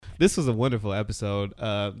This was a wonderful episode.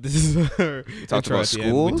 This is we talked about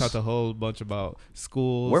schools. We talked a whole bunch about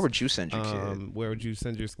schools. Where would you send your kid? Where would you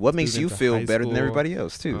send your? What makes you feel better than everybody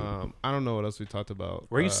else too? I don't know what else we talked about.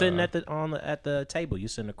 Where you sitting at the table? You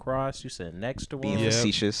sitting across? You sitting next to one? Being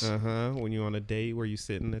facetious. When you're on a date, where you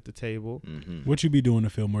sitting at the table? Mm-hmm. What you be doing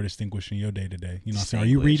to feel more distinguished in your day to day? You know, what I'm saying, are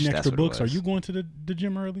you reading extra books? Are you going to the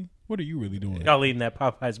gym early? What are you really doing? Y'all eating that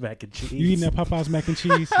Popeyes mac and cheese? You eating that Popeyes mac and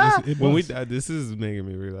cheese? This is making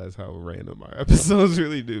me realize how random our episodes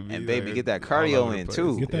really do be. And baby, get that cardio in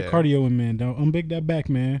too. Get that cardio in, man. Don't unbig that back,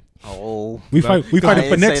 man. Oh, we fighting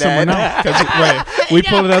for next summer now. Right, we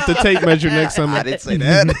pulling out the tape measure next summer. I didn't say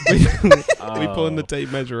that. We pulling the tape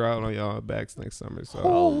measure out on y'all backs next summer. So,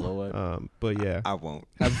 Lord. But yeah, I won't.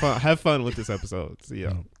 Have fun with this episode. See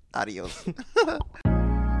y'all. Adios.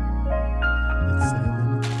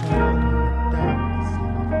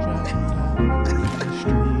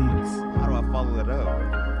 How do I follow that up?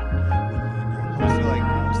 I feel like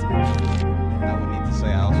I would need to say I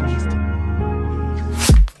also just.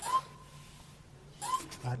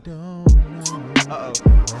 I don't know. Uh-oh.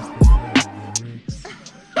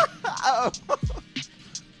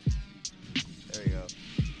 There you go.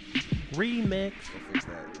 Remix. Go fix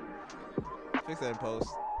that. Fix that in post.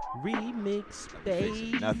 Remix,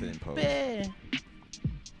 baby. Nothing in post.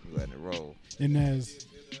 We're letting it roll. And as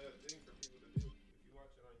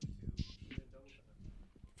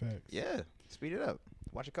facts. Yeah, speed it up.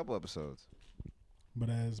 Watch a couple episodes. But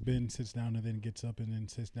as Ben sits down and then gets up and then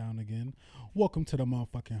sits down again, welcome to the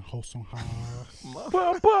motherfucking Wholesome House. What?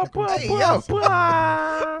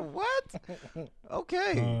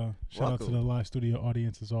 Okay. Shout out to the live studio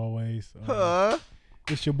audience as always.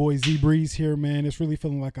 It's your boy Z Breeze here, man. It's really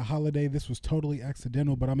feeling like a holiday. This was totally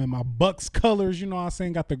accidental, but I'm in my Bucks colors. You know what I'm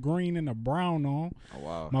saying? Got the green and the brown on. Oh,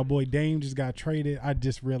 wow. My boy Dame just got traded. I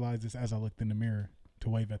just realized this as I looked in the mirror to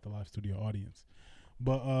wave at the live studio audience.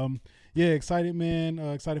 But yeah, excited, man.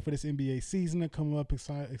 Excited for this NBA season to come up.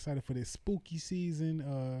 Excited for this spooky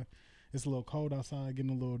season. It's a little cold outside,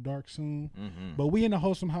 getting a little dark soon. Mm-hmm. But we in the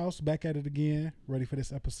Wholesome House, back at it again, ready for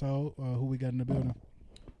this episode. Who we got in the building?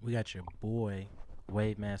 We got your boy,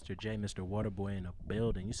 Wave Master J, Mr. Waterboy in the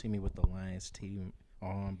building. You see me with the Lions team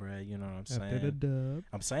on, bro. You know what I'm saying? After the dub.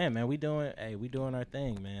 I'm saying, man, we doing our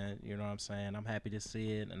thing, man. You know what I'm saying? I'm happy to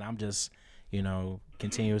see it, and I'm just,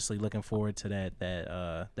 continuously looking forward to that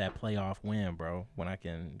playoff win, bro. When I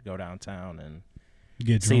can go downtown and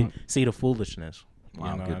get drunk. See the foolishness.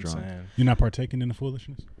 Wow, you know get what I'm drunk. saying? You're not partaking in the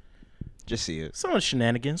foolishness? Just see it. Some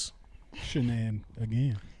shenanigans. Again.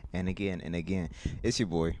 And again. It's your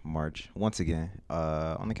boy, March, once again,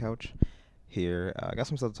 on the couch here. I got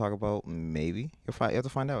some stuff to talk about. Maybe. You have to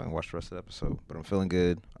find out and watch the rest of the episode. But I'm feeling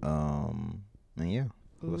good. And yeah.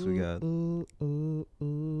 What else we got? I'm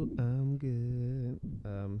good.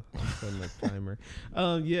 I'm setting my timer.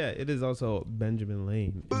 Yeah, it is also Benjamin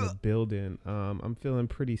Lane in the building. I'm feeling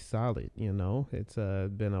pretty solid, It's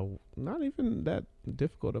been not even that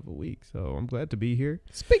difficult of a week, so I'm glad to be here.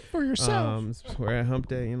 Speak for yourself. We're at hump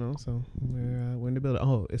day, so we're in the building.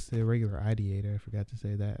 Oh, it's the irregular ideator. I forgot to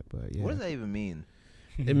say that, but yeah. What does that even mean?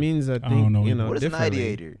 It means I think, don't know. What is an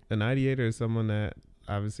ideator? An ideator is someone that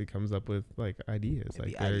obviously comes up with like ideas,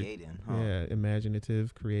 like they're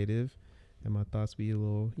imaginative, creative, and my thoughts be a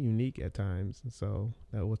little unique at times, and so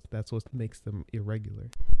that's what makes them irregular.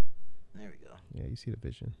 There we go. Yeah, you see the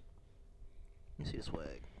vision. You see the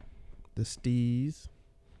swag. The steez.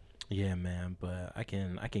 Yeah, man, but I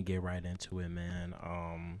can get right into it, man.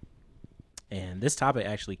 And this topic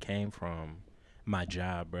actually came from my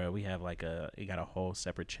job, bro. We have you got a whole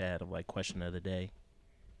separate chat of like question of the day.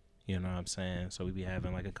 You know what I'm saying? So we be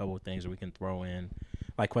having like a couple of things that we can throw in,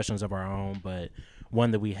 like questions of our own. But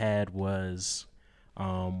one that we had was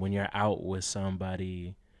when you're out with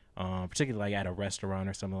somebody, particularly like at a restaurant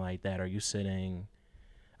or something like that, are you sitting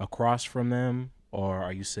across from them or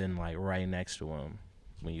are you sitting like right next to them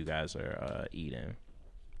when you guys are eating,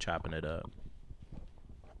 chopping it up?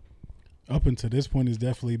 Up until this point, it's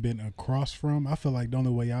definitely been across from. I feel like the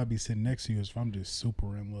only way I'd be sitting next to you is if I'm just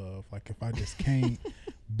super in love. Like if I just can't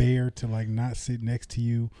bear to like not sit next to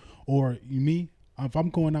you, or me, if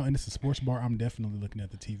I'm going out and it's a sports bar, I'm definitely looking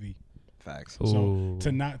at the TV. Facts. So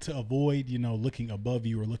to avoid, looking above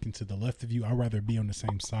you or looking to the left of you, I'd rather be on the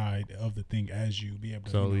same side of the thing as you. Be able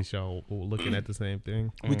to. So at least y'all looking at the same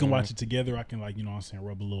thing. We can watch it together. I can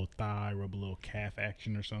rub a little thigh, rub a little calf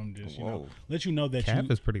action or something. Just let you know that calf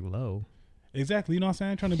is pretty low. Exactly, you know what I'm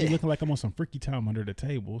saying? I'm trying to be looking like I'm on some freaky time under the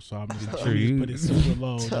table, so I'm just like, let me put it super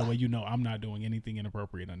low. That way, I'm not doing anything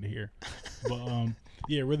inappropriate under here. But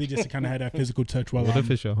yeah, really just to kind of have that physical touch while. What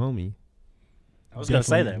if it's your homie? I was gonna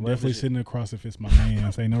say that. What Definitely is it? sitting across if it's my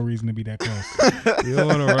man. Ain't no reason to be that close. You don't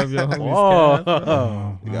want to rub your homie's Whoa.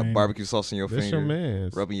 calf? You got barbecue sauce in your This your finger,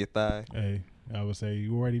 man's. rubbing your thigh. Hey, I would say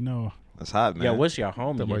you already know. That's hot, man. Yeah, what's your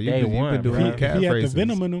homie? Come Your on, day you've one, been doing bro. If cat he had the phrases.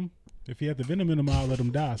 venom in him, I'll let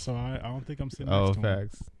him die. So I don't think I'm sitting next Oh, to him.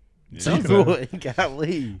 facts. Yeah.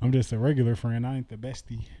 Golly. I'm just a regular friend. I ain't the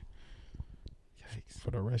bestie. Yikes.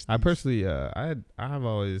 For the rest. I personally, I've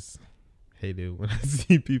always hated when I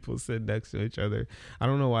see people sit next to each other. I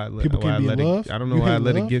don't know why. People why can I be let in it. love? I don't know You why I hate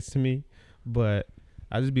let it love? get to me, but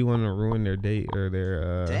I just be wanting to ruin their date or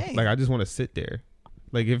their. Dang. Like I just want to sit there.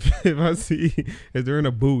 Like if I see if they're in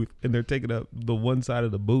a booth and they're taking up the one side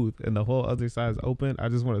of the booth and the whole other side is open, I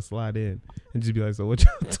just want to slide in and just be like, so what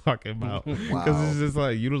y'all talking about? Because Wow. it's just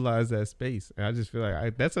like utilize that space. And I just feel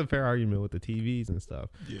like that's a fair argument with the TVs and stuff.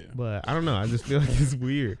 Yeah. But I don't know. I just feel like it's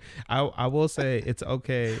weird. I will say it's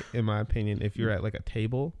okay in my opinion if you're at like a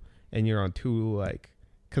table and you're on two like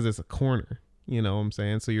because it's a corner. You know what I'm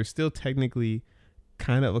saying? So you're still technically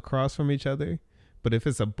kind of across from each other. But if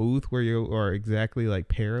it's a booth where you are exactly like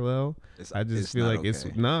parallel, I just feel not like it's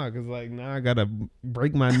okay. because like I gotta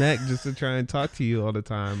break my neck just to try and talk to you all the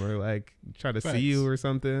time or like try to see you Facts. or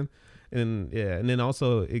something. And yeah, and then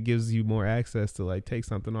also it gives you more access to like take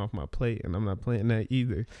something off my plate, and I'm not playing that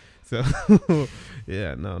either. So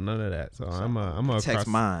yeah, no, none of that. So I'm a Text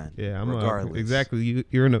mine. Yeah, regardless. exactly.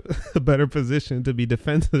 You're in a better position to be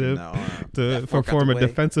defensive No, to that fork out perform the a way.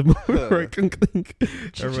 defensive move or clink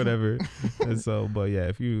or whatever. And so, but yeah,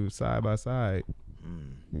 if you side by side,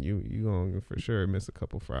 you gonna for sure miss a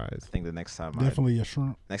couple fries. I think the next time Definitely a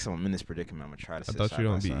shrimp. next time I'm in this predicament, I'm gonna try to. I Sit thought side you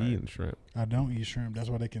by don't be side. eating shrimp. I don't eat shrimp. That's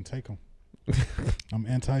why they can take them. I'm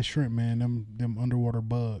anti-shrimp, man. Them underwater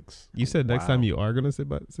bugs. You said next Wow. time you are gonna sit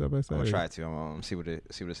side by I'm side. gonna try to. I'm gonna see what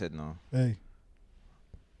it's hitting on. Hey,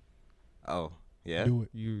 Oh yeah. do it.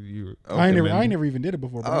 You. Oh, I ain't recommend- never even did it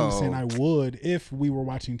before, but I was saying Oh. I would if we were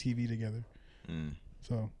watching TV together. Mm.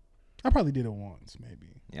 So I probably did it once, maybe.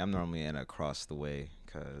 Yeah, I'm normally in across the way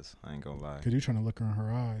because I ain't gonna lie. Cause you're trying to look her in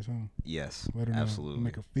her eyes, huh? Yes, Let her know, absolutely.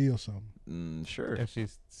 make her feel something. Sure. If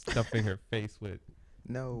she's stuffing her face with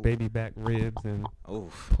No. baby back ribs and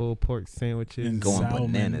Oof. pulled pork sandwiches. And Going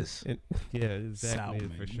salmon. bananas. And, yeah, exactly.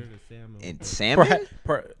 Salmon. For sure, the salmon. And salmon.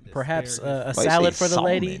 Perhaps a Why you say salad for the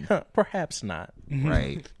lady? salmon? Huh, perhaps not.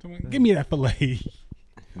 Right. Give me that fillet.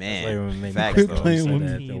 Man. Facts Facts Quit playing though. with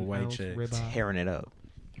That, me. the white chick. Tearing it up.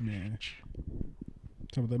 Man.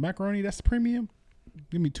 So the macaroni, that's premium.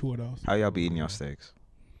 Give me 2 of those. How y'all be eating your steaks?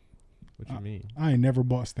 What you mean? I ain't never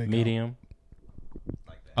bought steak. out. Medium.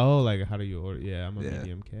 Oh, like how do you order? Yeah, I'm a Yeah.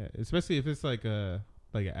 medium cat. Especially if it's like an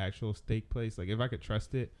actual steak place. Like if I could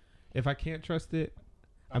trust it. If I can't trust it,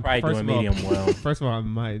 I'm probably first doing of all- medium well. First of all, I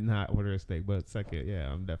might not order a steak, but second,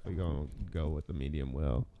 yeah, I'm definitely gonna go with the medium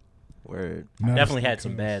well. Word. Not a Definitely had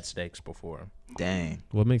some steakhouse. bad steaks before. Dang.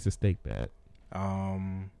 What makes a steak bad?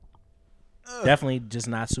 Definitely just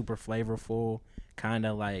not super flavorful. Kind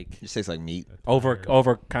of like It tastes like meat.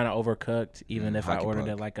 overcooked. Even if I hockey ordered puck.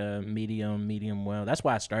 it like a medium well. That's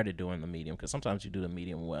why I started doing the medium, because sometimes you do the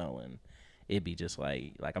medium well and it'd be just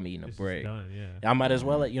like I'm eating a It's just brick. done, yeah. I might as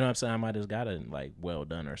well, you know what I'm saying? I might as got it like well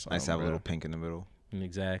done or something. Nice to have a bro. little pink in the middle.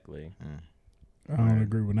 Exactly. I don't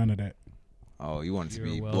agree with none of that. Oh, you want it to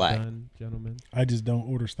You're be well black. done, gentlemen. I just don't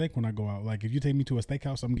order steak when I go out. Like if you take me to a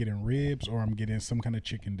steakhouse, I'm getting ribs or I'm getting some kind of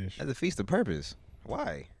chicken dish. That defeats the purpose.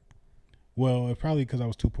 Why? Well, it's probably because I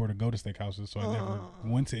was too poor to go to steakhouses, so I never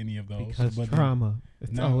went to any of those. Because But trauma.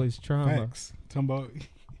 It's No, always trauma. Facts. Talking about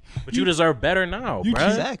But you deserve better now, you, bro.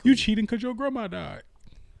 Exactly. you cheating because your grandma died.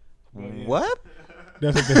 What?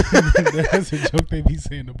 That's that's a joke they be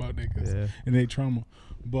saying about niggas Yeah. and they trauma.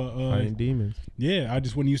 But Fighting demons. yeah, I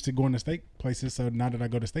just wasn't used to going to steak places. So now that I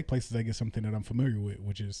go to steak places, I get something that I'm familiar with,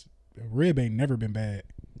 which is a rib ain't never been bad.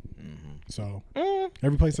 So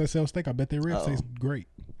every place I sell steak, I bet their ribs taste great.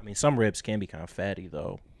 I mean, some ribs can be kind of fatty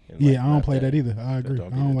though. And Yeah, like, I don't not play that either. I agree. don't I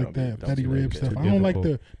be- don't don't like be- that don't fatty be that rib good. stuff. Too I don't like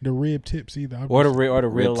difficult. the rib tips either. I Or the just- real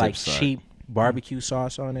Rib like tips are- cheap barbecue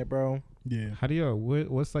sauce on it, bro. yeah. How do you?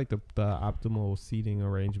 What's like the optimal seating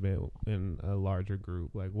arrangement in a larger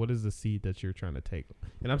group? Like, what is the seat that you're trying to take?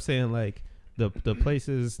 And I'm saying like the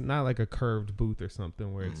places, not like a curved booth or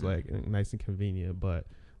something where it's like nice and convenient, but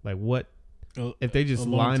like what if they just a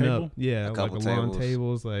long line table? up? Yeah, A like couple long tables.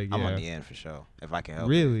 tables. Like yeah, I'm on the end for sure. If I can help.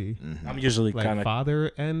 really. Mhm. I'm usually Like kind of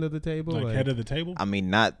father end of the table, Like head of the table. I mean,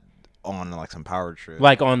 not on like some power trip.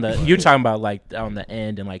 like on the. You're talking about like on the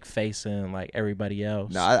end and like facing like everybody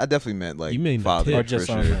else. No, I definitely meant like You mean the father tip. or just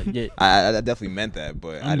for on sure. the. Yeah. I definitely meant that,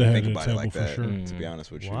 but I'm I the didn't head think of the about it like table for that. sure. To be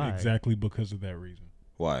honest with you, Why? Exactly because of that reason.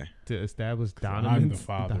 Why? to establish I'm dominance. the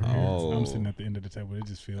father. Oh. I'm sitting at the end of the table. It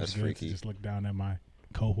just feels That's good freaky. to just look down at my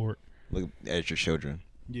cohort. Look at your children.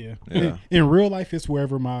 Yeah. Yeah. In real life, it's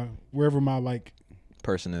wherever my like.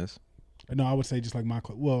 Person is. No, I would say just like my.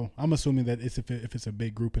 Well, I'm assuming that it's if it's a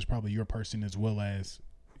big group, it's probably your person as well as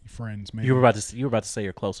friends. Maybe You were about to say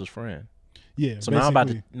your closest friend. Yeah. So now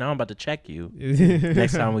I'm about to check you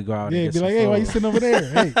next time we go out. Yeah, and get be some like, hey, why you food." sitting over there?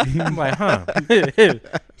 Hey. I'm like, huh?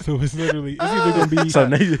 So it's literally it's either gonna be So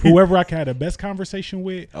now- whoever I can have the best conversation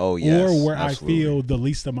with, Oh, yes, or where absolutely. I feel the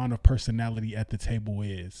least amount of personality at the table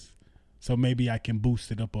is. So maybe I can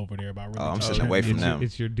boost it up over there by really. Oh, I'm just sitting away chatting from with them.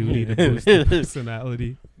 It's your duty to boost the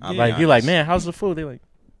personality. I'll be Like you're like, honest. man, how's the food? They're like,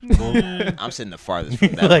 I'm sitting the farthest from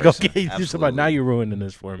that like person. okay, just about now you're ruining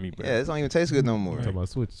this for me, bro. Yeah, it don't even taste good no more. Talking about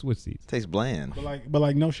switch seats. Tastes bland. But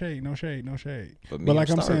like no shade. But But like medium I'm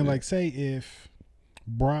saying, starving. like say if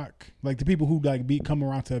Brock, like the people who like come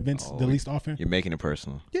around to events Oh, the least often, You're making it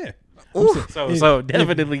personal. yeah. Ooh. So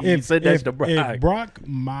definitely you said that's the Brock. If Brock,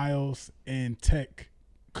 Miles, and Tech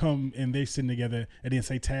come and they sitting together, and then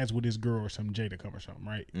say Taz with his girl or some Jada come or something,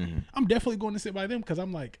 right? Mm-hmm. I'm definitely going to sit by them because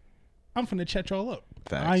I'm like, I'm finna chat y'all up.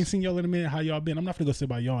 Facts. I ain't seen y'all in a minute. How y'all been? I'm not finna go sit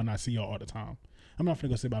by y'all and I see y'all all the time. I'm not finna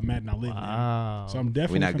go sit by Matt and I live Wow. there. So I'm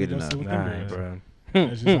definitely not finna good go enough. sit with Nah, them. guys. bro.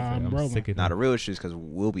 That's just how I'm I'm rolling. sick of Now the them. real issue is because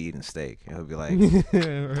we'll be eating steak. And he'll be like,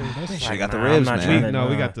 Right. "She got the nah, ribs, I'm not man." trying to- No,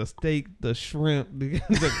 we Nah. got the steak, the shrimp,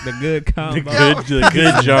 the good combo. The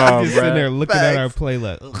good job, Just sitting bro. there looking at our Facts. play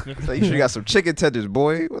like, ugh. So you should got some chicken tenders,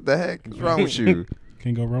 boy. What the heck? What's wrong with you?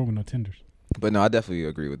 Can't go wrong with no tenders. But no, I definitely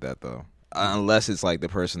agree with that though. Unless it's like the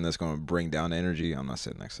person that's going to bring down the energy, I'm not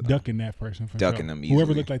sitting next to them. Ducking that person for Ducking sure. them Whoever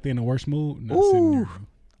easily. looked like they're in the worst mood, not sitting there.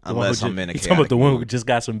 Unless I'm in a You talking about chaotic the one who mood. just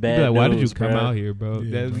got some Be bad like, why did you news, come bro? out here, bro?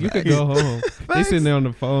 Yeah, That- bro. you could go home. They sitting there on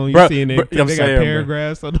the phone. You Bro, seeing bro, they I'm got saying, bro.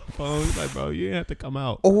 paragraphs on the phone. It's like, bro, you didn't have to come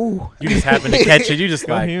out. Oh, You just happen to catch it. You just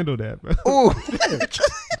Go like handle that, bro. oh.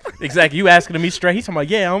 exactly. You asking me straight. He's talking about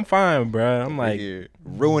yeah, I'm fine, bro. I'm like Here,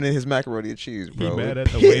 ruining his macaroni and cheese, He bro. mad at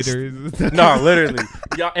the Pissed. waiters. no, literally.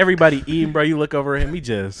 Y'all, everybody eating, bro. You look over at him. He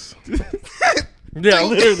just yeah,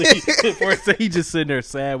 literally. First, he just sitting there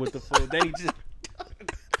sad with the food. Then he just.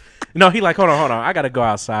 No, he like, hold on. I gotta go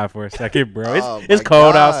outside for a second, bro. It's Oh, it's my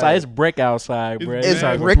cold God. outside. It's brick outside, bro. It's You It's mad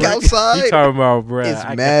talking- brick brick. outside. You talking about, bro?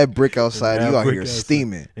 It's mad brick outside. mad You out brick here outside.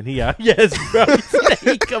 steaming. And he out, yes, bro.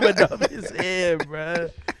 He coming up his head, bro.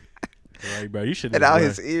 Right, bro. You should And out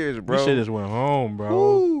his ears, You bro. should just went home, bro.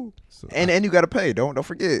 Woo. So, And you gotta pay. Don't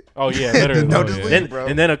forget. Oh yeah, literally. Don't just leave, Then- bro.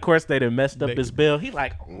 And then of course they done messed up They- his bill. He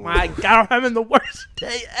like, oh my God, I'm having the worst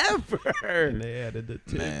day and ever. they added the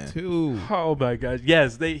tip Man. too. Oh my God.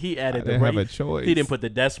 Yes, he I added the didn't have right. a choice. He didn't put the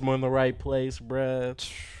decimal in the right place, bruh.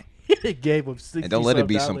 He gave him 60. And don't let it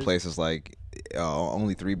be some $60. places like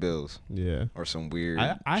only 3 bills Yeah. or some weird.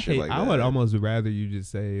 I shit hate. like I that. would almost rather you just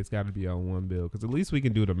say it's got to be on one bill because at least we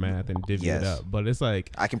can do the math and divvy it Yes. up. But it's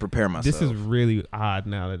like I can prepare myself. this is really odd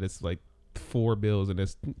now that it's like 4 bills and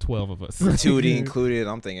it's 12 of us. gratuity included.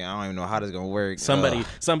 I'm thinking I don't even know how this is gonna work.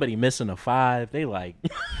 Somebody missing a 5. They like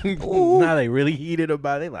now they really heated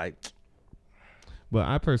about it. They like But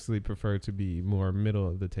I personally prefer to be more middle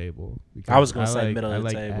of the table. Because I was gonna say like, middle of the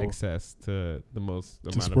I table. like access to the most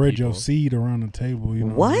To amount spread of your people. seed around the table, you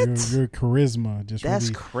know. What? Your charisma. Just That's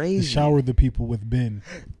really crazy. shower the people with Ben.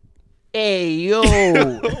 Hey yo.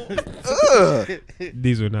 Ugh.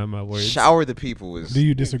 These are not my words. Shower the people is. Do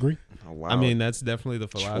you disagree? Oh, wow. I mean, that's definitely the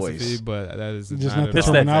philosophy, Choice. but that is Just not not at the all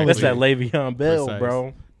terminology. that's that exactly Le'Veon Bell, precise.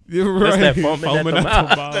 bro. You're That's right. that foaming at the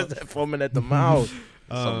mouth. That's that foaming at the mouth.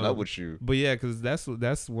 something up with you. But yeah, because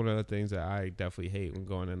that's one of the things that I definitely hate when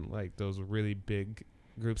going in like those really big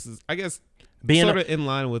groups. Is, I guess Being sort a- of in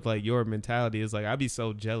line with like your mentality is like I'd be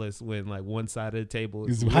so jealous when like one side of the table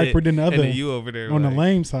is It's lit, hyper than the and other then you over there on like, the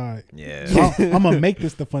lame side. Yeah. I'm gonna make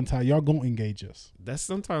this the fun time. Y'all gonna engage us. That's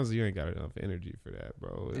sometimes you ain't got enough energy for that,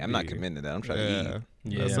 bro. It'd I'm not be- committing to that. I'm trying to eat.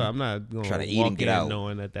 Yeah. That's why I'm not going Trying to to eat and walk get in out.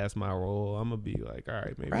 knowing that that's my role. I'm gonna be like, all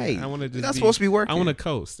right, maybe Right. I want to just. That's be, supposed to be working. I want to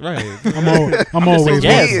coast, right? I'm always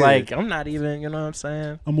Yeah. Yes, like I'm not even. You know what I'm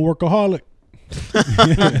saying? I'm a workaholic.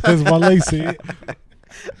 That's what Lay said.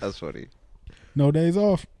 That's funny. No days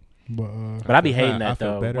off. But I be I hating that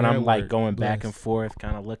feel though better when I'm at like work. going back Bless. and forth,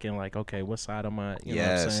 kind of looking like, okay, what side am I? You know what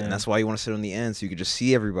I'm Yes, saying? and that's why you want to sit on the end so you can just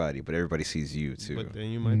see everybody, but everybody sees you too. But then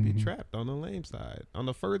you might be Mhm. trapped on the lame side, on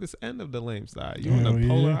the furthest end of the lame side. You on Hell the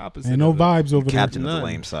polar yeah. opposite. Ain't no of the- vibes over there. Captain of the None.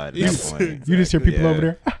 lame side at You that point. You just hear people Yeah. over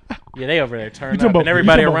there. Yeah, they over there You turning talking up, about and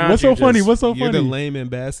everybody you talking about, around what's you so funny? just- What's so You're the funny? lame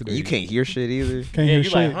ambassador. You can't hear shit either. Can't Yeah, hear you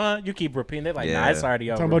shit. like, huh? You keep repeating. They're like, nah, it's Yeah. already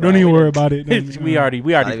over. Talking about, bro. don't even We worry done- about it. we already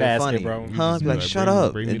Not passed even funny. it, bro. You Huh? just Be like, like, shut bring-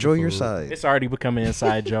 up. bring me the Enjoy your food. side. It's already becoming an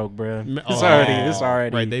inside joke, bro. It's Oh,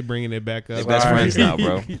 already. Right, they bringing it back up. They best friends now,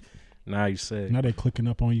 bro. Now you sick. Now they clicking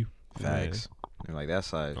up on you. Facts. They're like that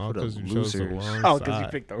side. All For the because you chose the losers. wrong Oh, because you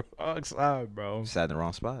side. picked the wrong side, bro. Sat in the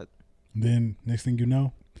wrong spot. Then next thing you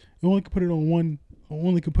know, you only can put it on one.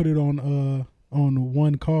 Only can put it on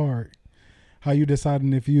one card. How you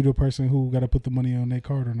deciding if you the person who got to put the money on their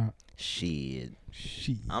card or not? Shit.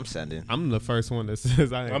 Shit. I'm sending. I'm the first one that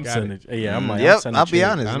says I ain't I'm got sending. it. Yeah, I'm like, Yep, I'm sending I'll be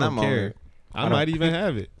check. honest. I in don't that care. moment. I might even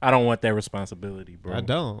have it. I don't want that responsibility, bro. I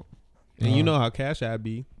don't. And you know how Cash App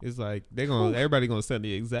be. It's like everybody gonna send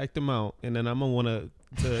the exact amount, and then I'm gonna want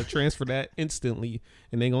to transfer that instantly,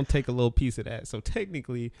 and they gonna take a little piece of that. So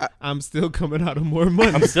technically, I'm still coming out of more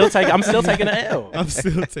money. I'm still taking an L. I'm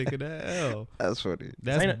still taking that L. That's funny.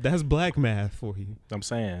 That's black math for you. I'm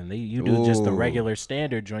saying you do just the Ooh. regular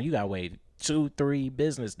standard joint. You gotta wait 2-3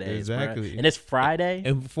 business days, bruh. Exactly. And it's Friday.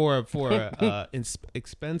 And for a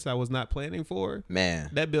expense I was not planning for, Man.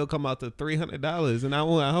 that bill come out to $300, and I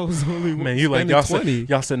was only Man, you like spending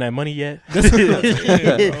y'all send that money yet? That's what I'm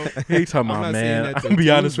saying, bro. He talking I'm about, not man. saying that I'll till be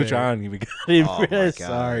honest with you, Tuesday. I don't even got it. Oh, my God.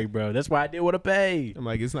 Sorry, bro. That's why I didn't want to pay. I'm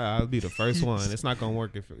like, it's not. I'll be the first one. It's not gonna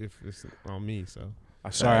work if it's on me. So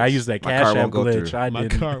I'm sorry, I used that My Cash card App won't go glitch. through. I My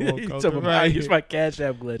didn't. card won't He go talking through, about, I right. used my Cash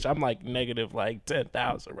App glitch. I'm like negative like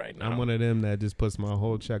 10,000 right now. I'm one of them that just puts my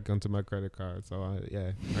whole check onto my credit card. So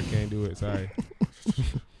I can't do it. Sorry.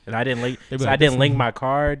 And I didn't link. They be So like, I didn't "This link is-" my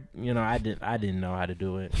card. You know, I didn't know how to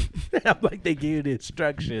do it. I'm like, they gave you the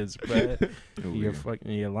instructions, but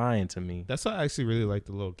you're lying to me. That's why I actually really like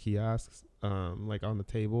the little kiosks, like on the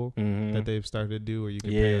table Mhm. that they've started to do, where you can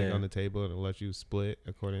pay like Yeah. on the table and it lets you split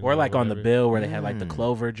according. Or to like on the whatever. bill where they had like the Mm.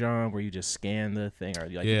 Clover John, where you just scan the thing, or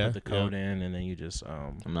like you Yeah, put the code in and then you just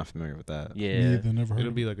I'm not familiar with that. yeah, Neither, never heard It'll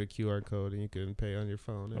of be like a QR code and you can pay on your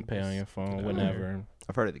phone. pay on your phone Yeah. whenever.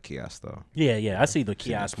 I've heard of the kiosk though. Yeah, I see the Seen it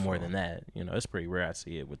kiosk more before. than that. You know, it's pretty rare I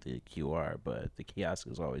see it with the QR, but the kiosk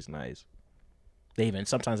is always nice.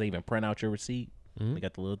 Sometimes they even print out your receipt. Mhm. They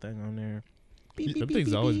got the little thing on there. Them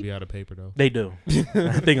things always be out of paper though. They do.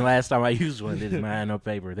 I think last time I used one, they didn't have no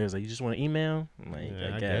paper. They was like, "You just want an email?" I'm like,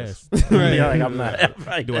 Yeah, I guess. Right. Yeah, like I'm not. I'm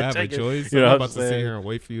like, Do I have a check it. choice? You know I'm what about I'm to sit saying? here and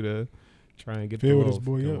wait for you to try and get Fill the this roll.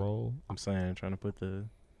 boy the up. roll. I'm saying, trying to put the.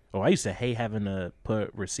 Oh, I used to hate having to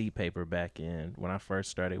put receipt paper back in when I first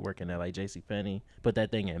started working at like JCPenney. Put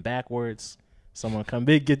that thing in backwards. Someone come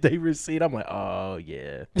in, get their receipt. I'm like, oh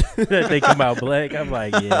yeah. They come out blank. I'm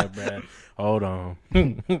like, yeah, bro. Hold on.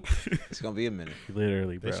 It's gonna be a minute.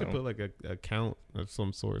 Literally, They bro. should put like a count of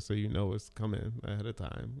some sort so you know it's coming ahead of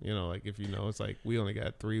time. You know, like if you know it's like we only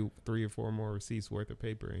got three or four more receipts worth of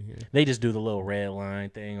paper in here. They just do the little red line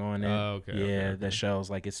thing on it. Oh, okay, Yeah, okay. that shows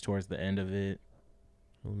like it's towards the end of it.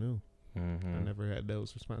 Who knew? I Mm-hmm. never had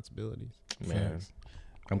those responsibilities. Man, Facts.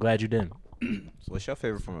 I'm glad you didn't. So what's your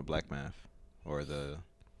favorite form of black math or the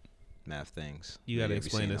math things? You that gotta you've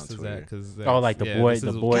explain seen this on to Twitter? that because like the boy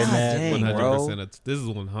God math. dang, bro. This is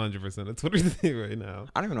 100% a Twitter thing right now.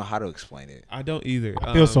 I don't even know how to explain it. I don't either.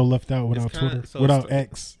 I feel so left out without kinda- Twitter, so without it's-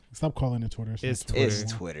 X. Stop calling it Twitter. It's not Twitter.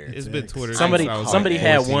 It's Twitter. It's been X. Twitter. Somebody since I was somebody like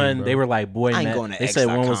had 14, one. bro. They were like boy I ain't math. going to They said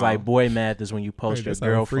one was X.com. like boy math is when you post Right, your that sound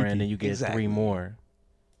girlfriend freaky. and you get Exactly. 3 more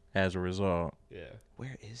as a result. Yeah.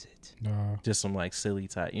 Where is it? Just some like silly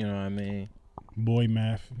type. You know what I mean? Boy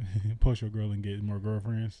math. Post your girl and get more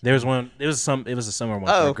girlfriends. There was one. It was a summer one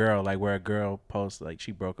for Oh. a girl, like where a girl posts like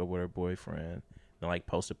she broke up with her boyfriend and like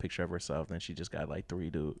post a picture of herself. Then she just got like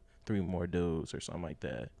 3 more dudes or something like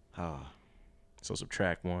that. Oh, So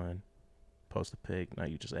subtract 1, post a pic. Now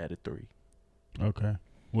you just added 3. Okay.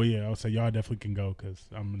 Well, yeah, I'll say y'all definitely can go because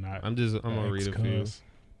I'm not. I'm gonna read a few. ex-cuz.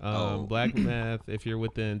 Black math. If you're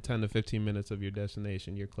within 10 to 15 minutes of your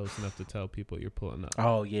destination, you're close enough to tell people you're pulling up.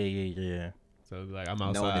 Oh yeah. So like I'm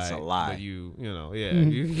outside. Knowing it's a lie. But you know, yeah,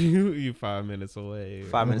 Mhm. you 5 minutes away.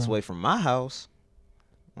 5 minutes Okay. away from my house.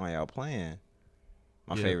 Why y'all playing?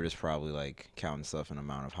 My Yeah. favorite is probably like counting stuff in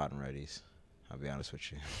amount of hot and readies. I'll be honest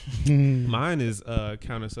with you. Mine is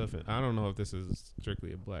counter stuff. I don't know if this is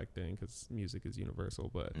strictly a black thing because music is universal,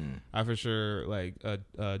 but I for sure like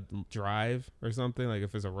a drive or something. Like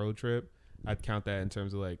if it's a road trip, I'd count that in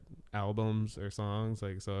terms of like albums or songs.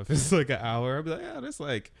 Like so, if it's like an hour, I'd be like, yeah, that's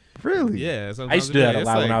like Really? yeah. I used to do that a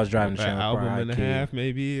lot when I was driving to an Shannon album Park, and a kid. half,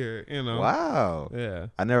 maybe, or you know, Wow. yeah.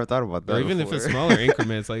 I never thought about that. Or even if it's before. smaller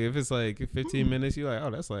increments, like if it's like 15 minutes, you're like, oh,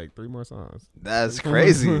 that's like 3 more songs. That's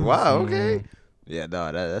crazy. Wow. Okay. Yeah.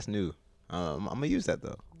 No, that's new. I'm gonna use that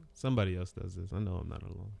though. Somebody else does this. I know I'm not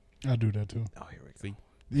alone. I do that too. Oh, here we go. See?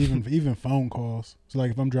 Even phone calls. So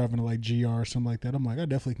like if I'm driving to like GR or something like that, I'm like I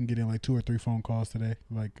definitely can get in like 2 or 3 phone calls today,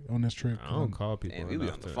 like on this trip. I don't call people. Damn, we be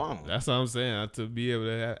on the phone. That's what I'm saying. To be able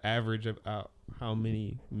to average out how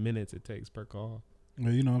many minutes it takes per call.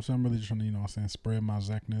 Well, you know what I'm saying? I'm really just trying to, you know what I'm saying, spread my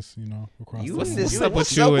Zackness, you know, across You the and board. this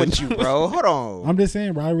What's up up with with you, bro? Hold on. I'm just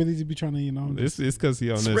saying, bro, I really just be trying to, you know, It's because he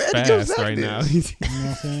on this Spread your fast right now. Zackness. you know what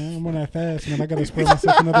I'm saying? I'm on that fast, man. I gotta spread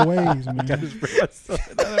myself in other ways, man. Just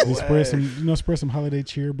spread some holiday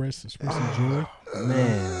cheer, spread some joy.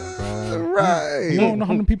 Man, bro. Right. You don't know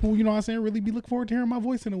how many people, you know what I'm saying, really be looking forward to hearing my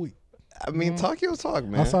voice in a week. I mean, talk your talk,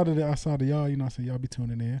 man. Outside of y'all, you know what I'm saying, y'all be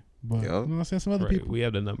tuning in. But, you know what I'm saying, some other Right, people. we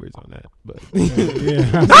have the numbers on that, but Yeah.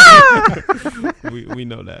 we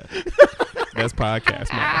know that. That's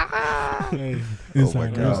podcast, man. Hey, Oh my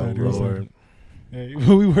insider, God, insider, Lord. insider. Hey,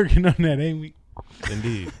 we working on that, ain't we?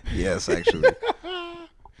 Indeed. Yes, actually.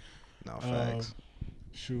 No, facts.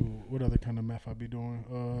 Shoot, what other kind of math I be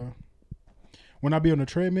doing? When I be on the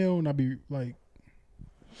treadmill, and I be like,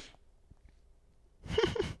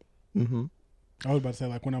 Mm-hmm. I was about to say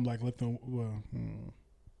like when I'm like lifting.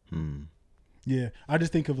 Yeah, I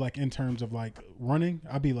just think of like in terms of like running.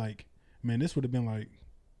 I'd be like, man, this would have been like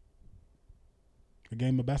a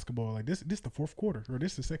game of basketball. Like this the fourth quarter, or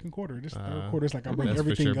this the second quarter, this the third quarter. It's like I break That's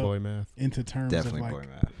everything for sure up boy math. into terms Definitely of boy like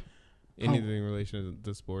math. Anything in relation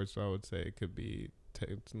to sports, I would say it could be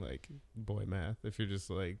like boy math. If you're just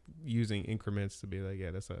like using increments to be like,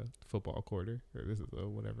 yeah, that's a football quarter, or this is a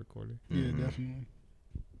whatever quarter. yeah, Mhm. definitely.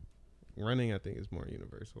 Running, I think, is more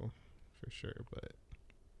universal for sure, but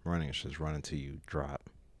Running is just run until you drop,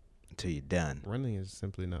 until you're done. running is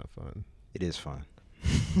simply not fun. It is fun.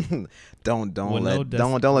 don't With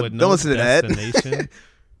listen to that. destination.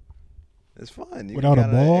 It's fun. You Without a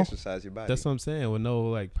gotta ball? exercise your body. That's what I'm saying. With no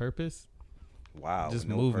like purpose, wow. just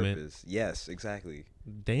no movement. Purpose. Yes, exactly.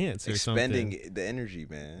 dance or Expending something. the energy,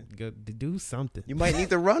 man. Go do something. You might need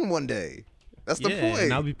to run one day. That's the yeah, point.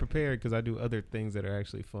 and I'll be prepared because I do other things that are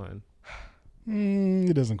actually fun.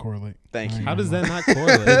 It doesn't correlate. Thank I you. ain't How gonna does lie. that not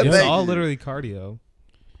correlate? It's Thank all you. literally cardio.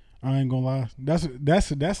 I ain't gonna lie. That's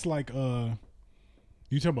like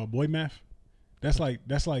you talking about boy math? That's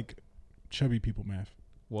like chubby people math.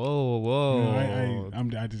 Whoa, You whoa.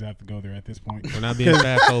 know, I just have to go there at this point. We're not being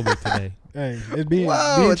fat phobic today. Hey, it being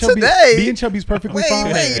Whoa, chubby, today? being chubby's perfectly Wait,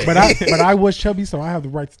 fine. wait. But I was chubby, so I have the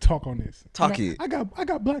right to talk on this. Talk You know, it. I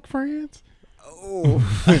got black friends. Oh.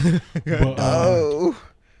 But, Oh.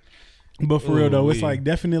 but for real though, it's Ooh-wee. like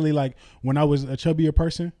definitely like when I was a chubbier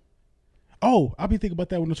person. Oh, I'll be thinking about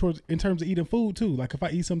that in terms of eating food too. Like if I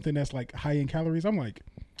eat something that's like high in calories, I'm like,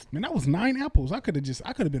 man, that was 9 apples. I could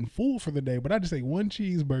have been full for the day, but I just ate 1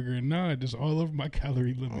 cheeseburger and nah, just all over my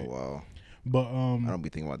calorie limit. Oh wow. But I don't be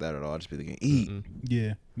thinking about that at all. I just be thinking eat.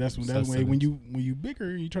 yeah, that's way Sustenance. when you bigger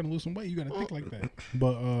and you trying to lose some weight, you gotta think like that.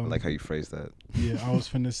 But I like how you phrase that. yeah, I was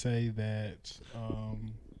finna say that.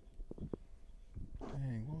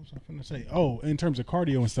 Dang, what was I finna say? Oh, in terms of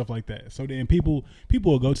cardio and stuff like that. So then people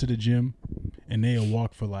will go to the gym and they'll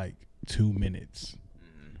walk for like 2 minutes.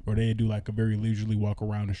 Or they do like a very leisurely walk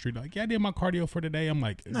around the street. Like, yeah, I did my cardio for today. I'm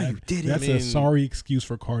like, No, you didn't. That's I mean, a sorry excuse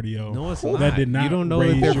for cardio. No, it's That not. did not You don't know what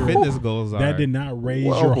raise their your- fitness goals are. That did not raise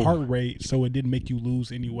Whoa. your heart rate, so it didn't make you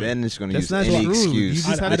lose any weight. Ben is going to That's use not any true. You excuse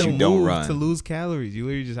just have that to you don't move run. to lose calories. You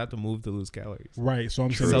literally just have to move to lose calories. Right. So I'm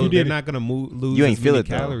True. saying So if you they're did not gonna lose You ain't as feel many it,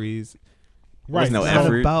 though. calories. right. no It's so- not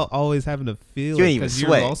effort. about always having to feel You it ain't even because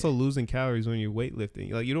sweat. you're also losing calories when you're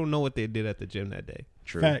weightlifting. Like you don't know what they did at the gym that day.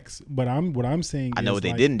 True. Facts. But what I'm saying I know is what they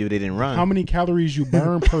like, didn't do. They didn't run. How many calories you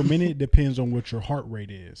burn per minute depends on what your heart rate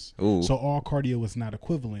is. Ooh. So all cardio is not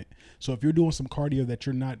equivalent. So if you're doing some cardio that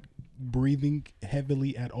you're not breathing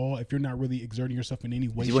heavily at all, if you're not really exerting yourself in any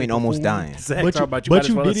way, You shape, ain't or almost form, dying. Zach But talking you- about you but might as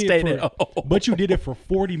you well did stay it there. for- But you did it for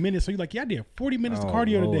 40 minutes. So you're like, yeah, I did 40 minutes of Oh,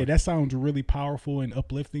 cardio today. Lord. That sounds really powerful and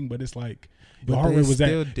uplifting, but it's like But your heart they rate was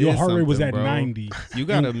still at did something, bro. 90. You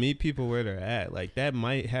gotta meet people where they're at. Like that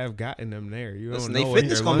might have gotten them there. You Listen, don't they know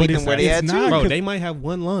fitness what gonna their meet lungs them where they are. at It's too. not, Bro, 'cause- they might have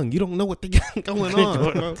one lung. You don't know what they got going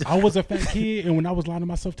on. Bro. I was a fat kid, and when I was lying to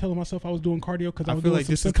myself, telling myself I was doing cardio because I I was feel doing like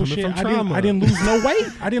some this is simple coming shit, from I trauma. didn't lose no weight.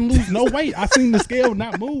 I didn't lose no weight. I seen the scale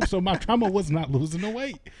not move, so my trauma was not losing the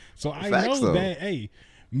weight. So I Facts, know though. that, hey,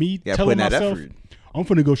 me gotta put telling in that myself, effort. I'm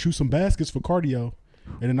finna go shoot some baskets for cardio.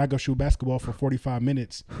 And then I go shoot basketball for 45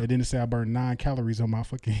 minutes. And then they say I burned 9 calories on my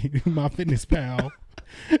fucking my fitness pal.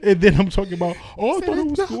 And then I'm talking about, oh, I thought it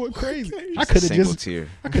was going crazy. I could have Single just tier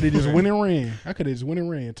went and ran.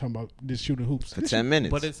 Talking about just shooting hoops. for 10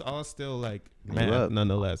 minutes. But it's all still like You math, up.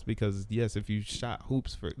 nonetheless. Because yes, if you shot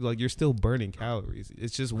hoops for like, you're still burning calories.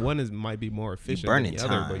 It's just one might be more efficient burning than the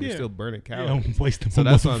other, time. but you're Yeah. still burning Yeah, calories. I'm wasting So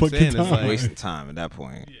my that's what I'm motherfucking saying, it's time. like- wasting time at that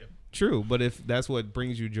point. True, but if that's what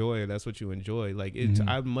brings you joy, that's what you enjoy. Like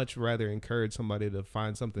I'd much rather encourage somebody to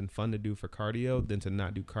find something fun to do for cardio than to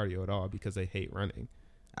not do cardio at all because they hate running.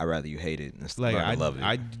 I'd rather you hate it Like I love it.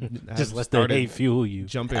 I Just let the hate fuel you.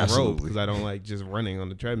 Jumping Absolutely. rope because I don't like just running on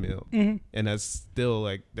the treadmill, and that's still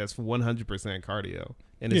like that's 100% cardio,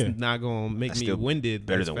 and it's not gonna make That's me still winded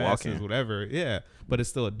better as than fast walking. as whatever. Yeah, but it's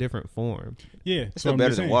still a different form. Yeah, It's still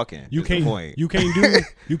better than walking. You is the can't. point.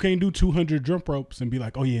 You can't do 200 jump ropes and be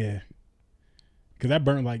like, oh yeah, because that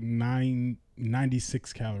burned like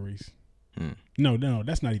 96 calories. No,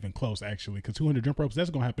 that's not even close actually. Because 200 jump ropes, that's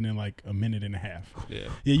gonna happen in like a minute and a half. Yeah,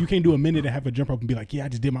 You can't do a minute and a half of jump rope and be like, yeah, I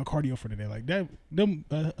just did my cardio for today. Like that, them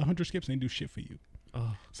 100 skips ain't do shit for you.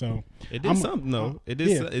 Oh. So it did something though. It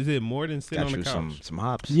is. yeah. Is it more than sitting Got on you the couch? some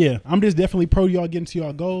hops. yeah, I'm just definitely pro y'all getting to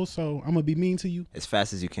y'all goals. So I'm gonna be mean to you. As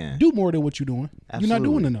fast as you can. Do more than what you're doing. You're not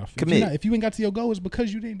doing Absolutely. enough. Commit. If you ain't got to your goal, it's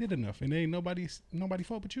because you didn't did enough, and ain't nobody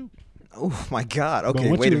fault but you. Oh my God. But Okay,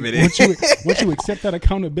 once wait you- a minute. once you accept that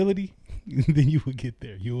accountability, then you will get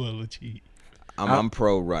there. You will achieve. I'm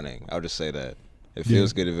pro running. I'll just say that. It Yeah.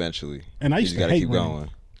 feels good eventually. And I You used just to gotta hate keep running. going.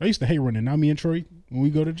 I used to hate running. Now me and Troy, when we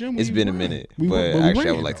go to the gym, It's we been a run. minute, We- but we actually I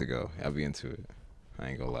ran, would like though. to go. I'll be into it. I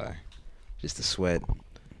ain't gonna lie. Just the sweat,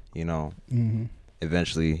 you know. Mm-hmm.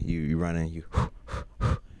 Eventually you running, you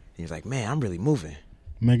and you're like, man, I'm really moving.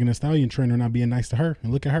 Megan Thee Stallion trainer not being nice to her,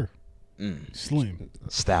 and look at her, slim,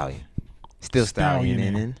 Stallion. Still stallion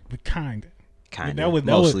in. but kind. Kind That of. was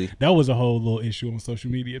Mostly. that was a whole little issue on social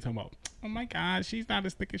media talking about, oh my God, she's not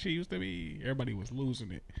as thick as she used to be. Everybody was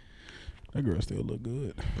losing it. That girl still look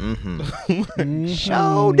good. Mm-hmm.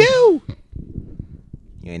 Show do.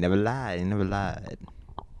 You ain't never lied.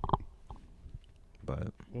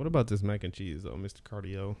 But What about this mac and cheese though, Mr.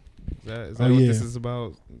 Cardio? Is that Oh, what yeah. this is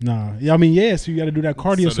about? Nah, yeah, I mean, yeah. So you got to do that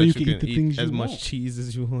cardio so that you can eat the things as you much want. cheese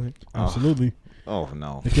as you want. Absolutely. oh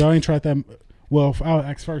no. If y'all ain't tried that, well, I'll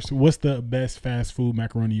ask first. What's the best fast food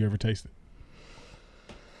macaroni you ever tasted?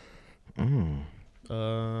 I'm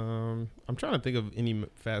trying to think of any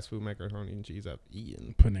fast food macaroni and cheese I've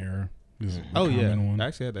eaten. Panera. Is a Oh yeah, common one. I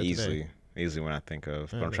actually had that today. Easily when I think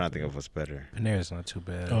of. But I'm trying to think of what's better. Panera's not too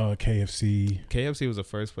bad. KFC. KFC was the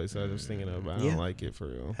first place I was thinking of, but I Yeah. don't like it for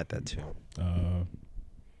real. Had that too.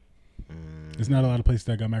 There's not a lot of places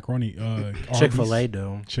that got macaroni. Chick-fil-A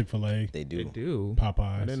though. Chick-fil-A. They do. They do.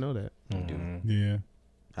 Popeyes. I didn't know that. Yeah.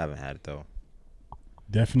 I haven't had it though.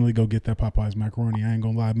 Definitely go get that Popeyes macaroni. I ain't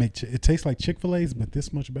gonna lie. It tastes like Chick-fil-A's, but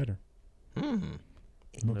this much better.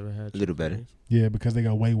 Never had A little better. Chick-fil-A. Yeah, because they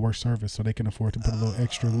got way worse service, so they can afford to put a little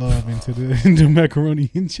extra love into the macaroni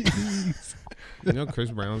and cheese. You know, Chris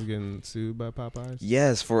Brown's getting sued by Popeyes.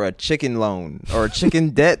 Yes, for a chicken loan or a chicken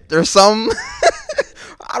debt or something.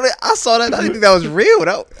 I saw that. I didn't think that was real.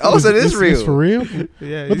 It is real. It's for real?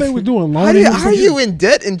 Yeah, But they he's- were doing How, loans. how are you in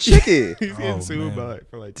debt in chicken? He's getting Oh, sued man. by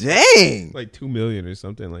for like Dang. like $2 million or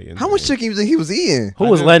something like. How much insane. chicken you think he was eating? Who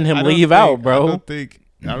was letting him I don't leave think- out, bro?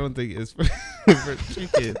 I don't think it's for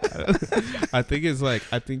chicken. I think it's like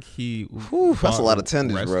he. Whew, that's a bought lot of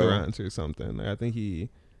tenders, bro. restaurants or something. Like, I think he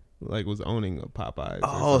was owning a Popeyes.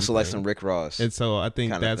 Oh, so like some something. Rick Ross. And so I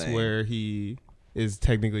think kinda that's thing. where he is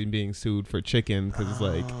technically being sued for chicken because it's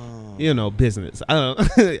like Oh. business. I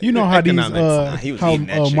don't know. You know how these Economics. he was how eating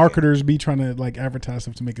that chicken. marketers be trying to like advertise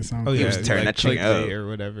stuff to make it sound Oh good. yeah, was tearing like that chicken clickbait up. or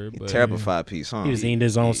whatever. But Terrible 5-piece, huh? He was eating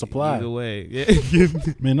his own supply. Either way, yeah,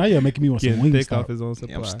 Man, now you're making me want some getting wings. thick off his own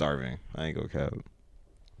supply. Yeah, I'm starving. I ain't gonna cap.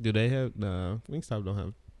 Do they have? Wingstop don't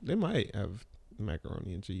have. They might have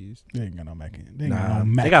macaroni and cheese. They ain't got no mac in. They ain't Nah, got no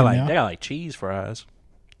mac they got in like there. they got like cheese fries.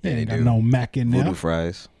 They Yeah, ain't they got do. no mac in there. Voodoo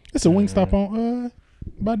fries. It's a Wingstop on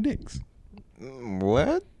by Dick's.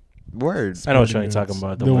 What? Words. I know what you're talking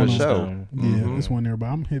about. The The one one show. on- Yeah, Mhm. this one there, but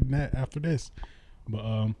I'm hitting that after this.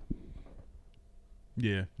 But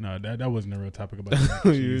yeah, no, that wasn't a real topic about the mac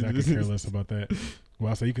and cheese. I could care less about that.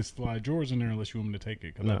 Well, so you could slide yours in there unless you want me to take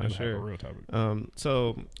it because No, I do have sure. a real topic.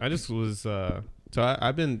 So I just was.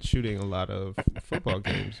 I've been shooting a lot of football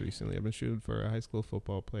games recently. I've been shooting for a high school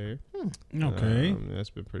football player. Okay, That's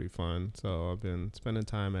been pretty fun. So I've been spending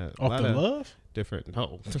time at a off lot the of love? different.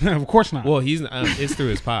 No, Of course not. well, he's it's through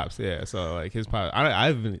his pops. Yeah, so like his pops. I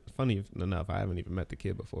haven't. Funny enough, I haven't even met the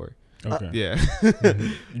kid before. Okay, Yeah.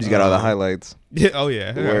 You just got all the highlights. Yeah. Oh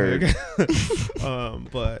yeah. Word.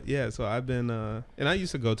 But yeah. So I've been and I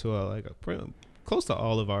used to go to close to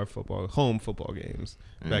all of our home football games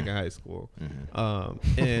back in high school.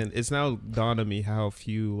 And it's now dawned on me how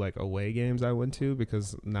few like away games I went to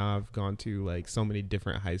because now I've gone to like so many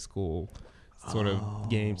different high school sort of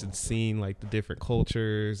games and seen like the different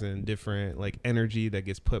cultures and different like energy that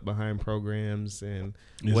gets put behind programs and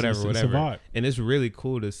It's whatever. a vibe. And it's really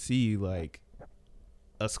cool to see like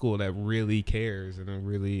a school that really cares and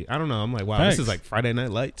really, I don't know. I'm like, wow, Facts. this is like Friday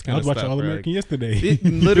Night Lights I kind was of watching stuff. All right? American yesterday.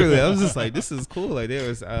 Literally, I was just like, this is cool. Like there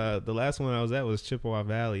was the last one I was at was Chippewa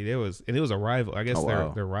Valley. It was a rival. I guess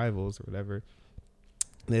they're rivals or whatever.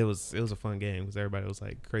 It was a fun game because everybody was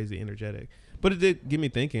like crazy energetic. But it did get me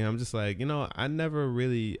thinking. I'm just like, I never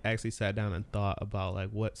really actually sat down and thought about like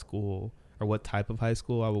what school or what type of high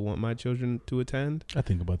school I would want my children to attend. I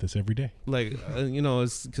think about this every day. Like,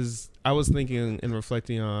 it's because I was thinking and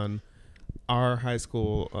reflecting on our high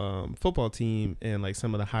school football team and like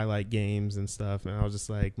some of the highlight games and stuff. And I was just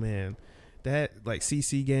like, man, that like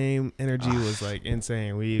CC game energy was like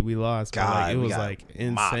insane. We lost, but like, it was like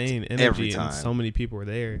insane energy and so many people were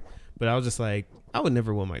there. But I was just like, I would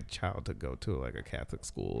never want my child to go to like a Catholic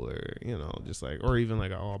school or, just like, or even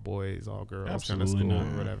like an all boys, all girls kind of school or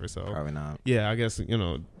whatever. So probably not. Yeah, I guess,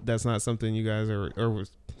 that's not something you guys are, or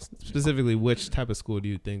specifically which type of school do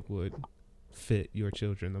you think would fit your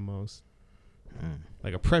children the most?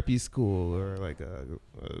 Like a preppy school or like a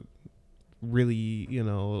really,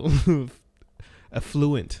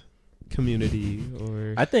 affluent community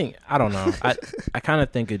or I don't know. I kind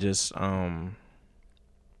of think it just, when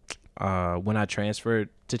I transferred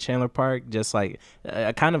to Chandler Park, just like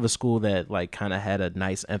kind of a school that like kind of had a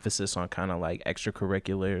nice emphasis on kind of like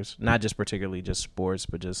extracurriculars, not just particularly just sports,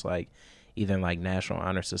 but just like even like National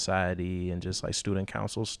Honor Society and just like student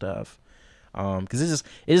council stuff. Because it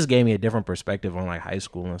just gave me a different perspective on like high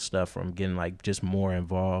school and stuff from getting like just more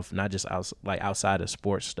involved, not just outside of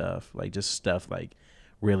sports stuff, like just stuff like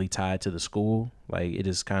really tied to the school. Like it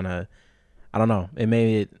just kind of, I don't know, it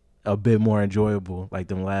made it a bit more enjoyable like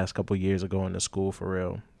the last couple of years of going to school for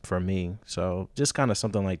real for me. So just kind of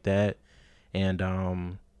something like that. And I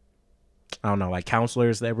don't know, like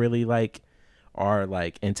counselors that really like are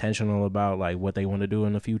like intentional about like what they want to do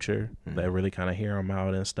in the future, that really kind of hear them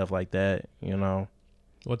out and stuff like that,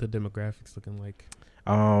 What the demographics looking like?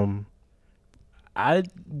 I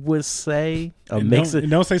would say a mix.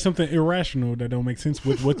 Don't say something irrational that don't make sense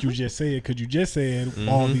with what you just said, because you just said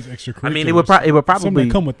all these extracurriculars. I mean, it would probably something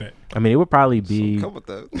come with that. I mean, it would probably be Come with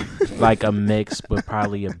that. like a mix, but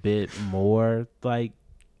probably a bit more like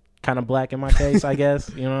kind of black in my case, I guess.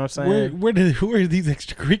 You know what I'm saying? Where are these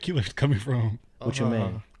extracurriculars coming from? What you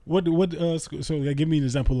mean? What so give me an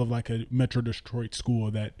example of like a Metro Detroit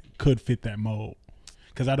school that could fit that mold.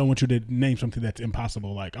 Because I don't want you to name something that's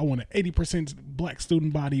impossible. Like, I want an 80% black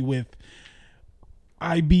student body with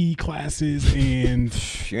IB classes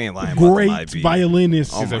and you ain't lying great about the IB.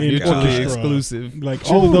 violinists Oh my and God. orchestra. Exclusive.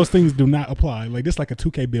 Like, all of those things do not apply. Like, this like a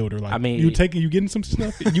 2K builder. Like, I mean, you getting some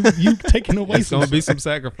stuff. You taking away It's some gonna be stuff. some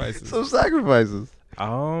sacrifices. Some sacrifices.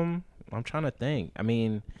 I'm trying to think. I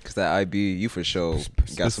mean, Because that IB, you for sure got some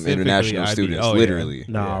Specifically international IB. students, Oh, yeah. literally.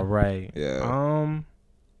 nah, Yeah. right. Yeah.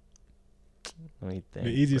 Let me think.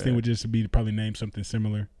 The easiest thing bruh. would just be to probably name something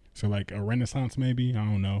similar. So, like, a Renaissance, maybe? I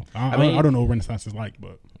don't know. I mean- don't know what Renaissance is like,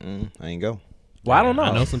 but I ain't go. Well, I don't know.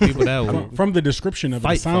 I know some people that will. from the description of it,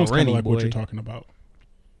 Fight it sounds for kind of Rennie, like what boy. you're talking about.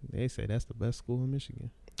 They say that's the best school in Michigan.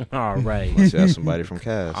 All right. Unless you have somebody from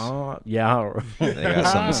Cass. Yeah. They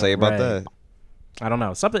got something to say about Right. that. I don't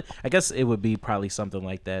know. Something. I guess it would be probably something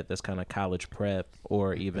like that. That's kind of college prep,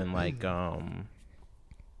 or even like I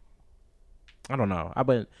don't know. I've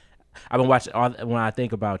been watching. When I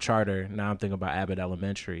think about charter, now I'm thinking about Abbott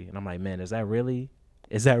Elementary, and I'm like, man, is that really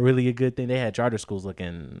a good thing? They had charter schools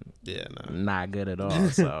looking not good at all.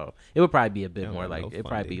 So it would probably be a bit They more don't like have no it'd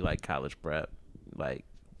probably be funding. like college prep, like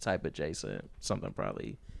type adjacent, something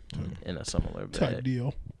probably in a similar Type bed.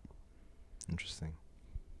 deal. Interesting.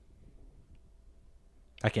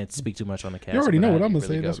 I can't speak too much on the cast. You already but know I what I'm really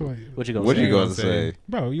gonna say. go- That's why. What you gonna What say? you know going what to I'm saying? say?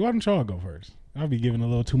 Bro, why don't y'all go first? I'll be giving a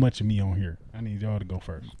little too much of me on here. I need y'all to go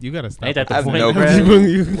first. You gotta stop. Ain't that with the I have point, no Brad?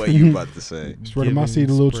 clue what you about to say. Spreading my seed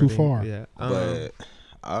a little too far. Yeah, But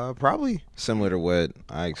probably similar to what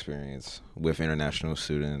I experienced with international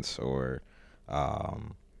students, or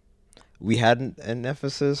we had an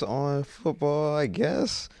emphasis on football, I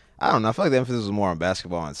guess. I don't know. I feel like the emphasis was more on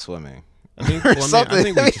basketball and swimming. I think, or well, something. I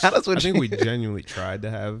think To we, be honest with I think you. we genuinely tried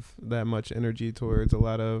to have that much energy towards a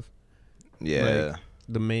lot of Yeah.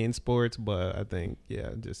 the main sports, but I think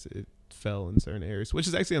just it fell in certain areas, which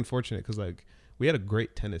is actually unfortunate because like we had a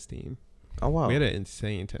great tennis team. Oh wow. We had an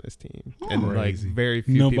insane tennis team, and like Crazy. very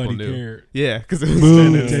few Nobody people knew. cared. Yeah, because it was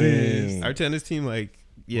Boom, tennis. tennis. Our tennis team, like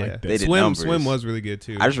Yeah, Like that. They did swim numbers. was really good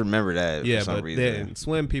too. I just remember that yeah, for some but reason. then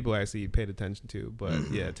swim people actually paid attention to.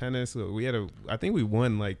 But yeah, tennis I think we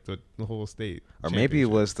won like the whole state. Or maybe it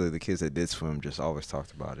championship. was the kids that did swim just always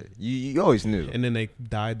talked about it. You always knew. And then they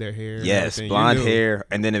dyed their hair. and Yes, everything. You blonde knew. hair,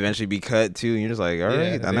 and then eventually be cut too. And you're just like, all right,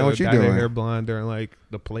 Yeah, I they know would what you're dye their doing. hair blonde during like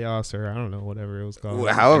the playoffs or I don't know whatever it was called.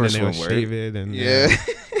 Well, however and then they would swim shave worked. it and Yeah.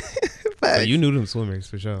 But you knew them swimmers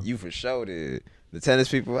for sure. You for sure did. The tennis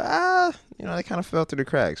people, they kind of fell through the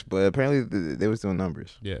cracks, but apparently they was doing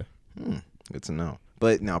numbers. Yeah. Good to know.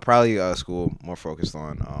 But no, probably school more focused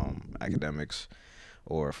on academics,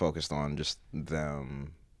 or focused on just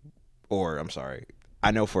them. Or I'm sorry,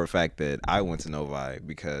 I know for a fact that I went to Novi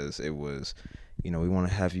because it was, we want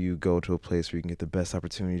to have you go to a place where you can get the best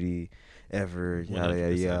opportunity ever. Yada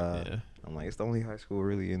yada 100%, yada. yeah. I'm like, it's the only high school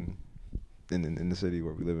really in the city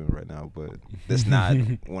where we live in right now, but that's not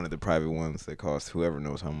one of the private ones that cost whoever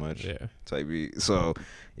knows how much. Yeah. Type B. So,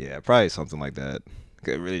 yeah, probably something like that.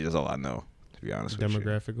 'Cause really, just all I know, to be honest with you.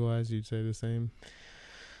 Demographic wise, you'd say the same.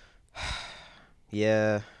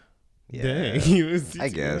 Yeah. Dang, you I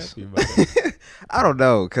too guess. happy about that. I don't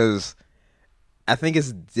know, because I think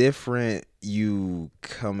it's different you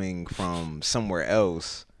coming from somewhere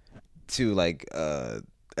else to like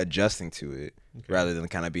adjusting to it. Okay. Rather than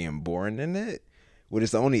kind of being born in it, which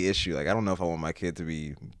is the only issue. Like, I don't know if I want my kid to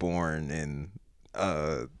be born in.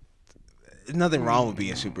 Nothing wrong with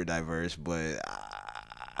being super diverse, but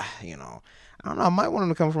I don't know. I might want him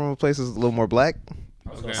to come from a place that's a little more black.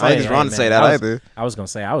 Okay. I ain't just wrong to say that either. I was gonna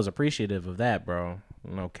say I was appreciative of that, bro.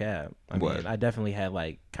 No cap. I What? mean, I definitely had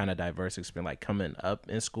like kind of diverse experience, like coming up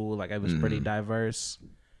in school. Like, I was pretty diverse.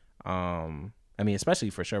 I mean, especially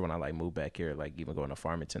for sure when I like moved back here, like even going to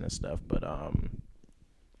Farmington and stuff. But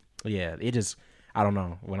yeah, it just, I don't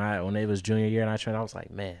know. When it was junior year and I tried, I was like,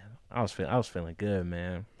 man, I was feeling good,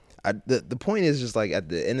 man. The point is just like, at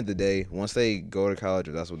the end of the day, once they go to college,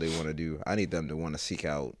 if that's what they want to do, I need them to want to seek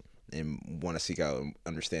out and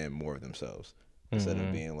understand more of themselves, instead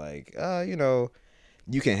of being like,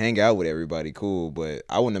 you can hang out with everybody, cool, but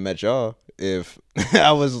I wouldn't have met y'all if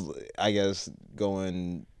I was, I guess,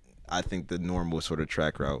 going, I think, the normal sort of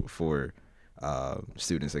track route for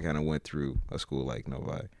students that kind of went through a school like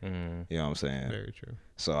Novi. You know what I'm saying? Very true.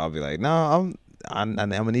 So I'll be like, no, I'm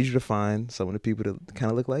gonna need you to find some of the people that kind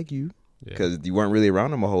of look like you, because you weren't really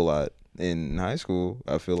around them a whole lot in high school,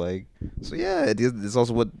 I feel like. So yeah, it's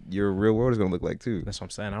also what your real world is gonna look like too. That's what I'm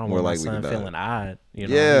saying. I don't More want my likely son to die. feeling odd.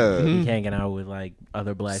 Yeah. He hanging out with like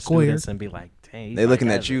other black Square. students and be like, dang, he's They looking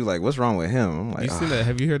like at you like, what's wrong with him? I'm like, You seen that?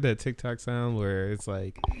 Have you heard that TikTok sound where it's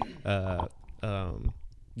like,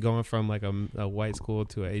 going from like a white school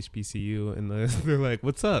to a HBCU, and they're like,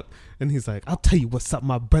 "What's up?" And he's like, "I'll tell you what's up,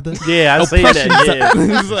 my brother." Yeah, I see that.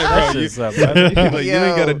 Yeah, He's like, that's bro, just up, brother. like, you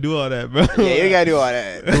ain't gotta do all that, bro. yeah, you gotta do all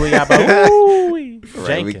that. Who we got, bro? Ooh,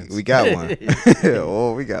 Right, Jenkins. we got one.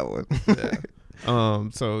 Oh, we got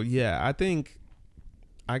one. So yeah, I think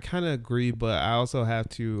I kind of agree, but I also have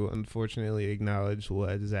to unfortunately acknowledge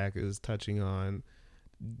what Zach is touching on.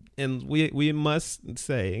 And we must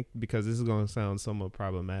say, because this is going to sound somewhat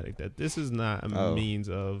problematic, that this is not a means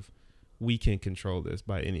of we can control this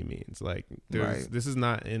by any means. Like, this is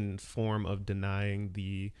not in form of denying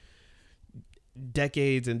the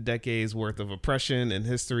decades and decades worth of oppression and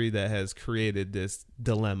history that has created this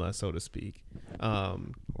dilemma, so to speak.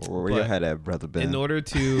 Where your head at, brother Ben? In order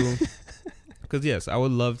to, because yes, I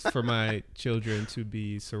would love for my children to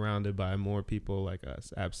be surrounded by more people like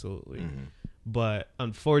us, absolutely. But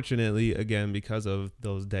unfortunately, again, because of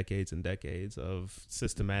those decades and decades of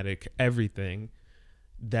systematic everything,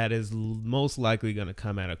 that is most likely going to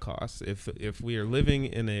come at a cost. If we are living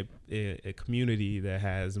in a community that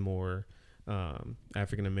has more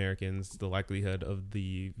African Americans, the likelihood of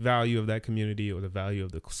the value of that community or the value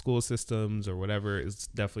of the school systems or whatever is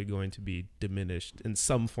definitely going to be diminished in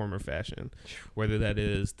some form or fashion, whether that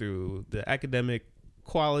is through the academic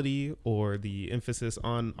quality or the emphasis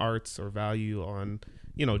on arts or value on,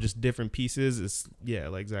 just different pieces. Is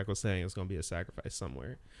like Zach was saying, it's going to be a sacrifice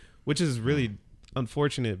somewhere, which is really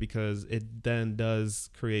unfortunate, because it then does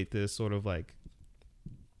create this sort of like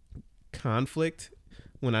conflict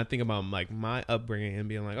when I think about like my upbringing and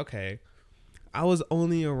being like, okay, I was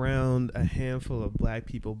only around a handful of black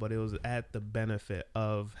people, but it was at the benefit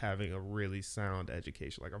of having a really sound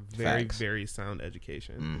education, like a very, very sound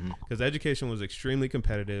education. Because education was extremely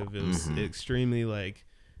competitive. It was extremely like,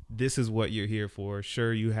 this is what you're here for.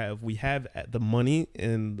 Sure, we have the money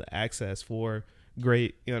and the access for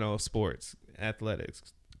great, sports,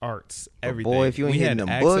 athletics, arts, But everything. boy, if you ain't we hitting had them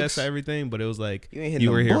access books, to everything, but it was like you ain't hitting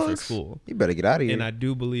you were them here books, for school. You better get out of here. And I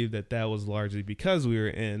do believe that was largely because we were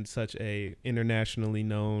in such a internationally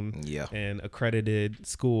known and accredited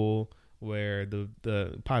school where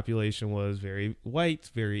the population was very white,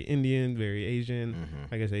 very Indian, very Asian.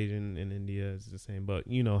 I guess Asian and India is the same, but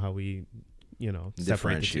you know how we,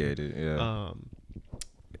 differentiated. Yeah.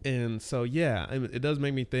 And so it does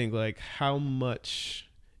make me think like how much.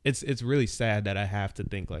 It's really sad that I have to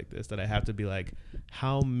think like this, that I have to be like,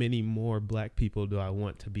 how many more black people do I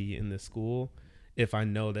want to be in this school if I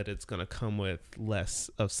know that it's going to come with less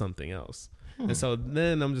of something else? And so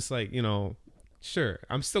then I'm just like, sure,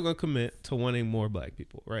 I'm still going to commit to wanting more black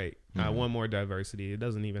people, right? I want more diversity. It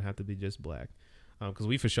doesn't even have to be just black. Because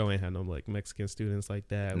we for sure ain't had no like Mexican students like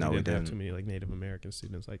that. No, we didn't have too many like Native American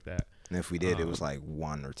students like that. And if we did, it was like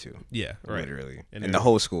one or two. Yeah, right. Literally. And in the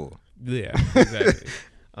whole school. Yeah, exactly.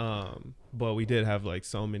 But we did have like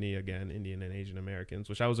so many, again, Indian and Asian Americans,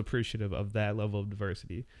 which I was appreciative of that level of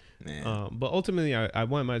diversity. But ultimately I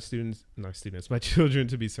want my children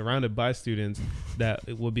to be surrounded by students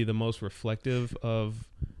that will be the most reflective of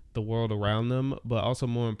the world around them. But also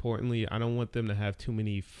more importantly, I don't want them to have too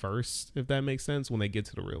many firsts, if that makes sense, when they get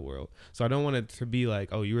to the real world. So I don't want it to be like,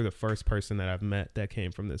 oh, you were the first person that I've met that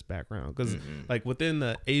came from this background. Because like within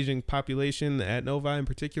the Asian population at Novi in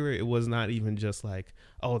particular, it was not even just like,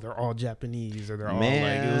 oh, they're all Japanese or they're all like,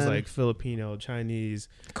 it was like Filipino, Chinese,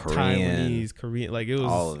 Taiwanese, Korean. Like it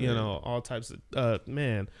was, all types of,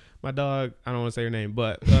 my dog, I don't want to say her name,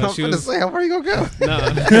 but she was say, how far you gonna go?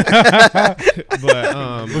 No,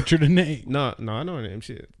 but butcher the name. No, I know her name.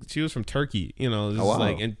 She was from Turkey,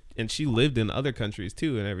 like, and she lived in other countries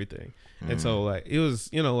too and everything. And so like it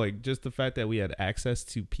was, like just the fact that we had access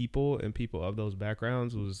to people and people of those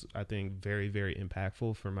backgrounds was, I think, very, very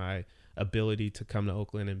impactful for my ability to come to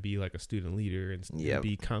Oakland and be like a student leader and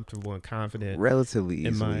be comfortable and confident relatively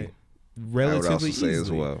easily. Relatively easily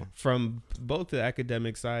as well, from both the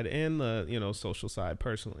academic side and the social side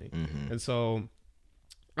personally. And so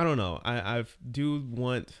I don't know, I do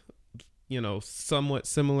want somewhat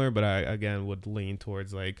similar, but I again would lean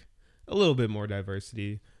towards like a little bit more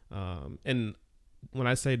diversity. And when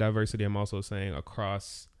I say diversity, I'm also saying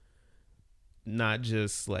across not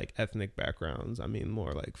just like ethnic backgrounds. I mean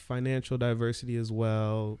more like financial diversity as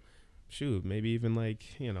well. Shoot, maybe even like,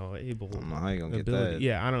 able. I don't know how you gonna ability. get that.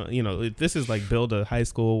 Yeah, I don't, this is like build a high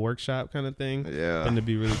school workshop kind of thing. Yeah. And it'd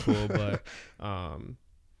be really cool. But,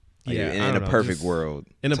 in a perfect world.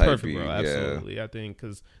 In a perfect world, absolutely. Yeah. I think,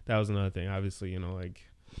 because that was another thing. Obviously, like,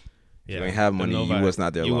 you ain't have money, you was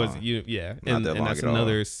not there long. And that's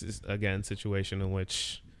another, again, situation in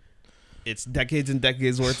which it's decades and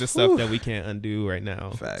decades worth of stuff that we can't undo right now.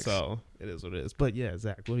 Facts. So it is what it is. But yeah,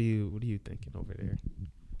 Zach, what are you thinking over there?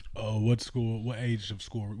 What school? What age of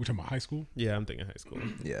school? We're talking about high school? Yeah, I'm thinking high school.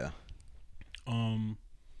 Yeah.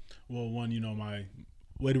 Well, one,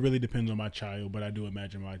 it really depends on my child, but I do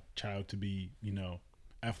imagine my child to be,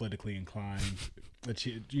 athletically inclined,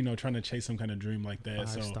 trying to chase some kind of dream like that.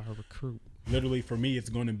 5-star recruit. Literally, for me, it's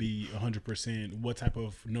going to be 100%. What type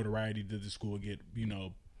of notoriety did the school get,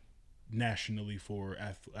 nationally for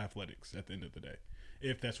athletics at the end of the day?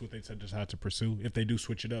 If that's what they decide to pursue. If they do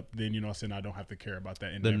switch it up, then, I don't have to care about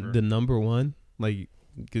that endeavor. The number one, like,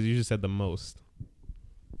 because you just said the most.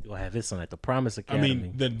 You'll have this on at the Promise Academy. I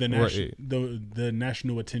mean, the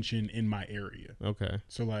national attention in my area. Okay.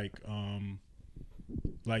 So, like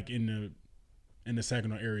in the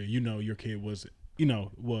Saginaw area, your kid was,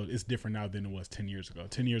 well, it's different now than it was 10 years ago.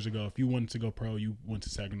 10 years ago, if you wanted to go pro, you went to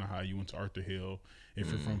Saginaw High, you went to Arthur Hill. If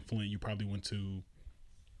you're from Flint, you probably went to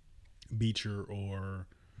Beecher or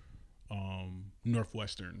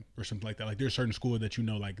Northwestern or something like that. Like there's certain schools that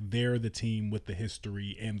like they're the team with the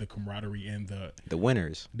history and the camaraderie and the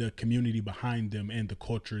winners, the community behind them and the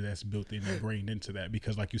culture that's built and ingrained into that.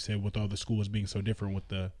 Because like you said, with all the schools being so different with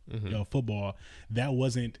the football, that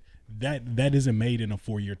isn't made in a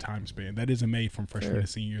 4-year time span. That isn't made from freshman to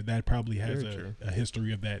senior. That probably has a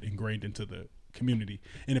history of that ingrained into the community.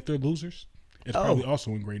 And if they're losers, it's probably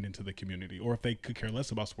also ingrained into the community. Or if they could care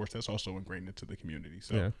less about sports, that's also ingrained into the community.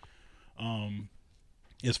 So,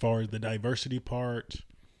 as far as the diversity part,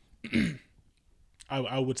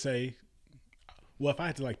 I would say, well, if I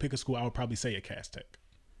had to like pick a school, I would probably say a Cass Tech.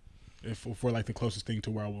 For like the closest thing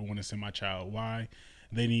to where I would want to send my child. Why?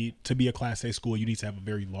 They need to be a Class A school. You need to have a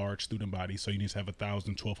very large student body. So you need to have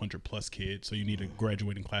 1,000, 1,200 plus kids. So you need a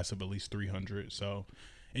graduating class of at least 300. So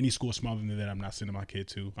any school smaller than that, I'm not sending my kid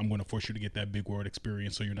to. I'm going to force you to get that big world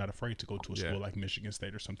experience so you're not afraid to go to a school like Michigan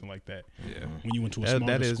State or something like that. Yeah. When you went to a smaller school.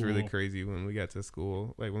 That is really crazy when we got to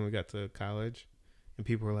school, like when we got to college. and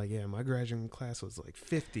people were like, "Yeah, my graduating class was like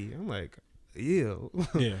 50." I'm like, "Ew."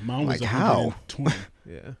 Yeah, mine was Like, how? 120.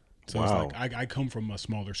 Yeah. So Wow. it's like I come from a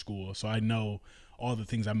smaller school, so I know all the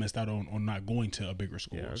things I missed out on not going to a bigger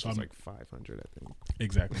school. Yeah, it was so just I'm like 500, I think.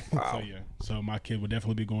 exactly. Wow. So yeah, so my kid would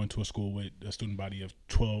definitely be going to a school with a student body of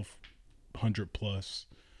 1,200 plus.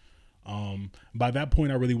 By that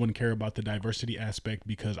point, I really wouldn't care about the diversity aspect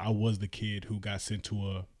because I was the kid who got sent to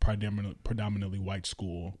a predominantly white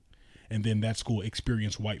school, and then that school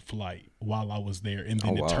experienced white flight while I was there, and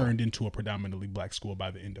then Oh, wow. it turned into a predominantly black school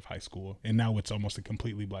by the end of high school, and now it's almost a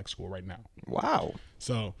completely black school right now. Wow.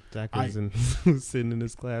 So Zach was sitting in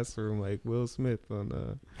his classroom like Will Smith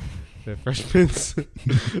on the Freshman's.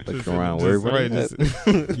 Looking around where everybody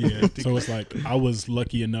at. yeah, so it's like I was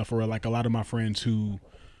lucky enough, or like a lot of my friends who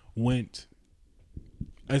went.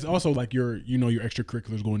 It's also like your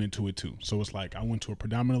extracurriculars going into it too. So it's like I went to a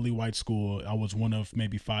predominantly white school. I was one of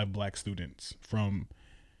maybe 5 black students from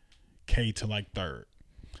K to like 3rd.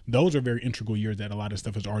 Those are very integral years that a lot of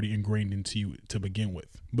stuff is already ingrained into you to begin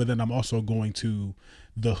with. But then I'm also going to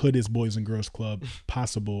the hoodest Boys and Girls Club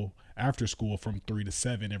possible after school from 3 to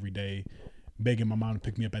 7 every day, begging my mom to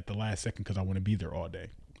pick me up at the last second because I want to be there all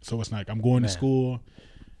day. So it's like I'm going to school.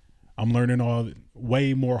 I'm learning all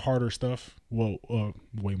way more harder stuff. Well,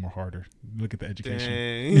 way more harder. Look at the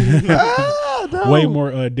education. Dang. Way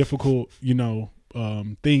more difficult,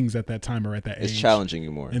 things at that time or at that age. It's challenging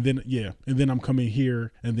you more. And then I'm coming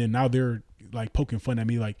here, and then now they're like poking fun at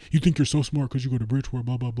me, like, you think you're so smart because you go to Bridgeport,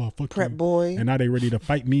 blah blah blah. Fuck Prep you. boy. And now they ready to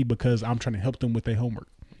fight me because I'm trying to help them with their homework.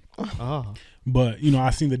 Oh. But I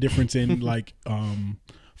seen the difference in like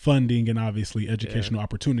funding and obviously educational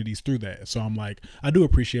opportunities through that. So I'm like, I do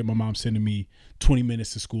appreciate my mom sending me 20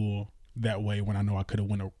 minutes to school that way when I know I could have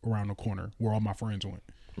went around the corner where all my friends went.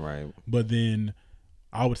 Right. But then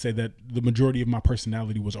I would say that the majority of my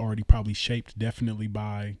personality was already probably shaped definitely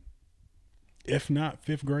by, if not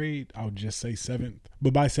 5th grade, I would just say 7th.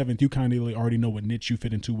 But by 7th, you kind of already know what niche you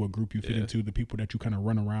fit into, what group you fit into, the people that you kind of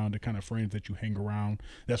run around, the kind of friends that you hang around.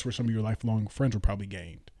 That's where some of your lifelong friends were probably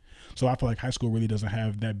gained. So I feel like high school really doesn't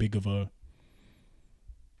have that big of a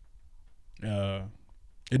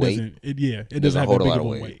it doesn't have that big of a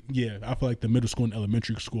weight. Yeah, I feel like the middle school and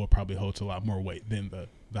elementary school probably holds a lot more weight than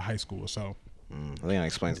the high school. So I think that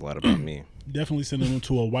explains a lot about me. definitely sending them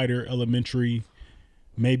to a whiter elementary,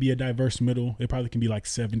 maybe a diverse middle. It probably can be like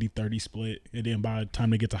 70-30 split. And then by the time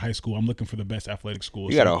they get to high school, I'm looking for the best athletic school.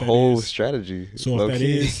 You got a whole strategy. So if that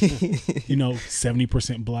is,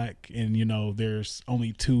 70% black and, there's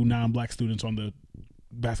only 2 non-black students on the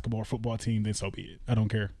basketball or football team, then so be it. I don't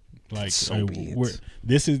care. Like, So be it.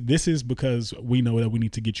 This is because we know that we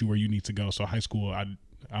need to get you where you need to go. So high school,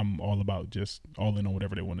 I'm all about just all in on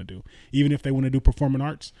whatever they want to do. Even if they want to do performing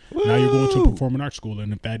arts, now you're going to a performing arts school.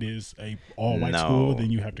 And if that is a all-white school,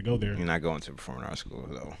 then you have to go there. You're not going to performing arts school,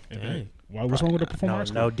 though. What's wrong with a performing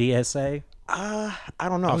arts school? No DSA. I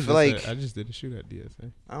don't know. I feel I like just did a shoot at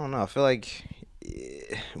DSA. I don't know. I feel like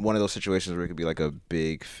one of those situations where it could be like a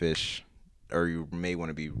big fish, or you may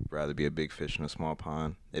want to rather be a big fish in a small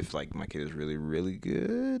pond. If like my kid is really, really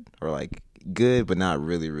good, or like good but not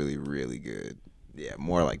really, really, really good. Yeah,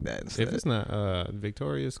 more like that instead. If it's not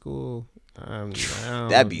Victoria School,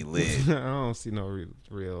 that'd be lit. I don't see no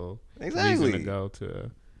real Exactly. reason to go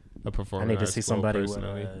to a performance. I need to see somebody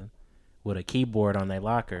with a keyboard on their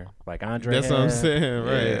locker, like Andre. That's what I'm saying,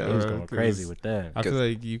 right? Yeah. He was going crazy with that. I feel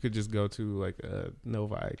like you could just go to like a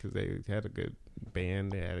Novi because they had a good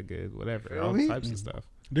band, they had a good whatever, all types of stuff.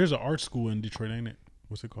 There's an art school in Detroit, ain't it?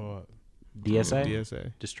 What's it called?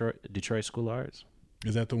 DSA? Detroit School of Arts.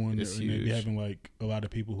 Is that the one It's that they be huge. having like a lot of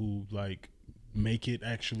people who like make it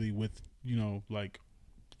actually with, like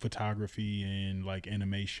photography and like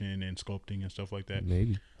animation and sculpting and stuff like that?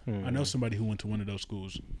 Maybe. I know somebody who went to one of those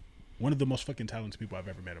schools. One of the most fucking talented people I've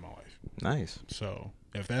ever met in my life. Nice. So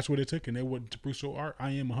if that's what it took and they wanted to pursue art, I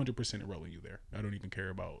am 100% enrolling you there. I don't even care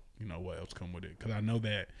about, what else come with it. Because I know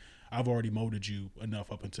that I've already molded you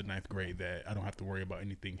enough up into 9th grade that I don't have to worry about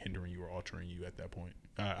anything hindering you or altering you at that point.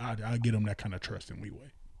 I get them that kind of trust and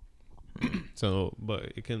leeway. So,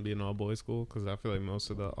 but it couldn't be an all boys school because I feel like most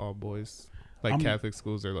of the all boys, like Catholic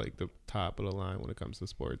schools, are like the top of the line when it comes to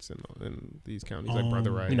sports in these counties, like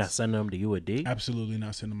Brother Rice. You're not sending them to UAD? Absolutely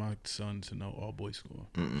not sending my son to no all boys school.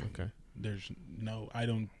 Okay. There's no, I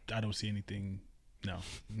don't see anything. No,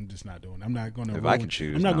 I'm just not doing it. I'm not going to. If I could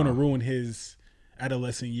choose, I'm not no. going to ruin his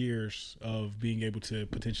adolescent years of being able to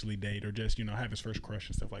potentially date or just have his first crush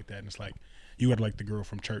and stuff like that. And it's like you got to like the girl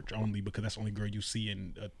from church only because that's the only girl you see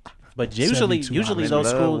in. But usually 72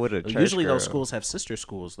 those schools have sister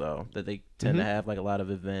schools though that they tend to have like a lot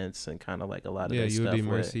of events and kind of like a lot of Yeah, that stuff UD with.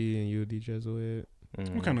 Mercy and UD Jesuit.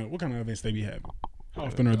 What kind of events they be having? How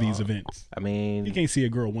often are these events? I mean, You can't see a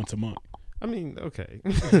girl once a month. I mean, okay.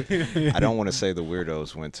 I don't want to say the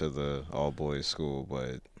weirdos went to the all boys school,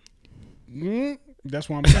 but That's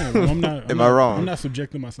what I'm saying. I'm not. Am I wrong? I'm not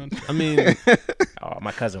subjecting my son. I mean,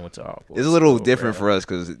 my cousin went to all boys it's a little school, different bro. for us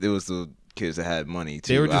because it was the kids that had money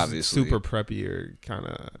too. they were just obviously. super preppy or kind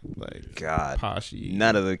of like God. poshy.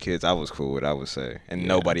 None of the kids I was cool with, I would say, and Yeah.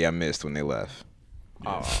 nobody I missed when they left.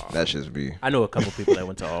 Aw. That's just me. I know a couple people that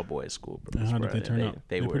went to all boys school. And how did they turn out?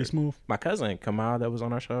 They They're were pretty smooth. My cousin Kamal that was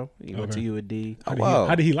on our show. He went to Okay. UAD.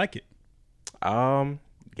 How did he like it?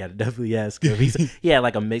 Gotta definitely ask him. He had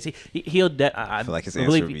like a mix. He'll. I feel like his I answer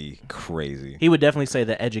believe would be crazy. He would definitely say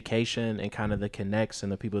the education and kind of the connects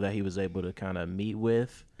and the people that he was able to kind of meet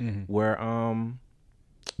with were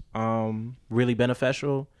really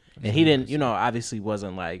beneficial. And he didn't, obviously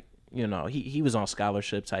wasn't like, he was on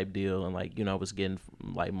scholarship type deal and like, was getting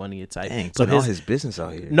like money type. Dang, so putting all his business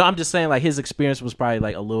out here. No, I'm just saying like his experience was probably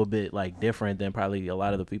like a little bit like different than probably a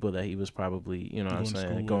lot of the people that he was probably,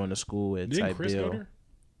 going to school with Didn't type Chris go deal. there?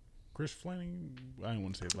 Chris Fleming? I didn't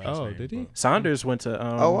want to say his last name. Oh, did he? but- Saunders went to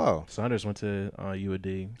Oh, wow. Saunders went to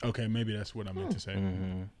UAD. Okay, maybe that's what I meant to say.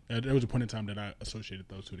 There was a point in time that I associated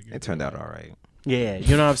those two together. It turned out all right. Yeah,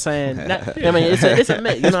 you know what I'm saying? I mean, it's a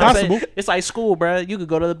mix. You know what I'm saying? It's like school, bro. You could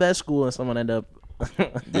go to the best school and someone end up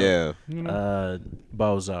Yeah.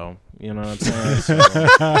 bozo. You know what I'm saying? So,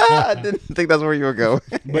 I didn't think that's where you were going.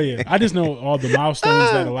 But yeah, I just know all the milestones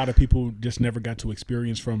that a lot of people just never got to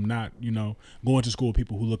experience from not, going to school with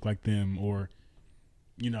people who look like them or,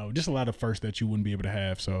 just a lot of firsts that you wouldn't be able to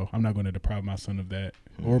have. So I'm not going to deprive my son of that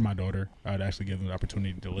or my daughter. I'd actually give them the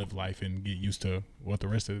opportunity to live life and get used to what the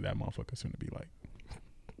rest of that motherfucker's going to be like.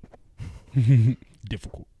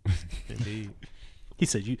 Difficult. Indeed. he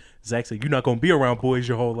said, Zach said, you're not gonna be around boys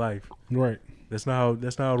your whole life. Right. That's not how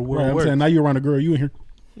the world Right. I'm works. saying now you're around a girl, you in here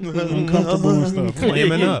uncomfortable and stuff.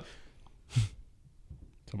 Clamming up.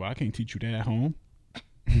 So well, I can't teach you that at home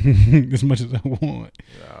as much as I want.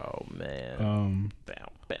 Oh man.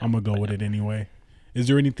 I'm gonna go with it anyway. Is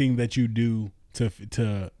there anything that you do to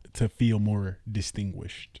feel more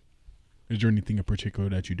distinguished? Is there anything in particular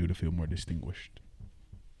that you do to feel more distinguished?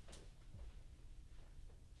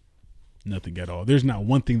 Nothing at all. There's not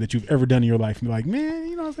one thing that you've ever done in your life and be like, man,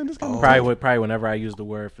 you know what I'm saying? This kind of Probably whenever I use the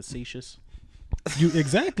word facetious.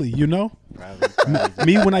 Exactly, Probably.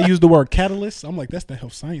 Me when I use the word catalyst, I'm like, that's the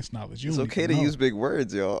health science knowledge. It's don't okay even to know. use big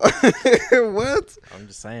words, y'all. What? I'm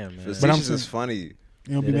just saying, man. Facetious is funny.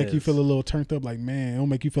 It'll It make you is. feel a little turned up, like, man, it'll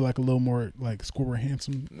make you feel like a little more like Squirrel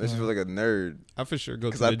Handsome. Makes you feel like a nerd. I for sure go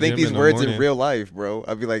to Because the I gym think these in the words morning. in real life, bro.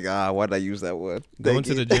 I'd be like, why did I use that word? Going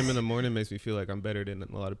to the gym in the morning makes me feel like I'm better than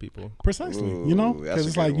a lot of people. Precisely, Ooh, because that's a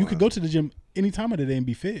it's like good you could one. go to the gym any time of the day and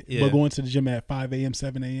be fit, Yeah. but going to the gym at 5 a.m.,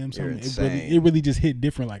 7 a.m., You're something, insane. it really just hit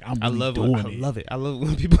different. Like I'm I really love doing it. I it. love it. I love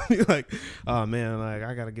when people be like, "Oh man, like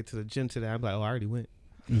I gotta get to the gym today." I'm like, "Oh, I already went."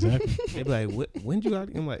 Exactly. They be like, "When you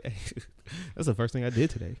already?" I'm like, hey, "That's the first thing I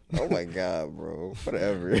did today." Oh my God, bro.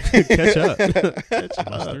 Whatever. Catch up. Catch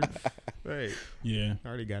up. Right. Yeah, I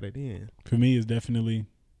already got it in. for me, it's definitely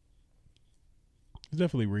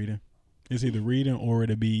reading. It's either reading or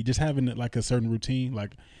it'll be just having like a certain routine,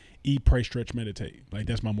 like eat, pray, stretch, meditate. Like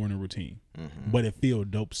that's my morning routine. Mhm. But it feel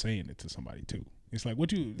dope saying it to somebody too. It's like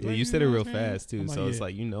what you. Yeah, like, you said it know real what I'm saying? fast too, I'm so it's yeah.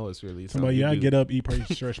 like it's really Somebody, something I you get do up, eat, pray,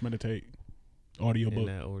 stretch, meditate, audio in book.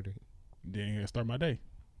 that order. Then I start my day.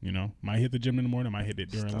 Might hit the gym in the morning, might hit it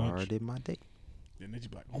during lunch. Started my day. Then they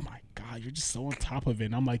just be like, "Oh my God, you're just so on top of it."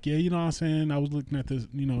 And I'm like, "Yeah, you know what I'm saying." I was looking at this,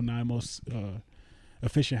 9 most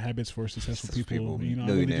efficient habits for successful people. I really just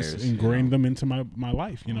millionaires, ingrained them into my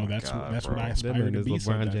life. Oh my that's God, what bro. I That aspire man to is be.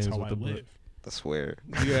 So LeBron that's James how with I the book. live. I swear.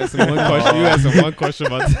 You asked him one question. You asked him one question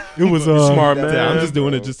about. It was Smart Yeah, man. Yeah, I'm just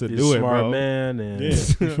doing bro. it just to He's do a it, smart bro. man, and Yeah, you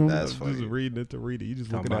feel me? That's Just funny. reading it to read it. You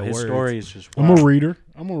just talking looking about at his words. story is just. I'm wild. a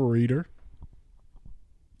reader.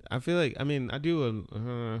 I feel like I do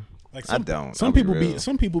Like I don't. Some I'll be people real.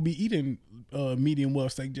 some people be eating medium well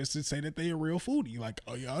steak just to say that they a real foodie. Like,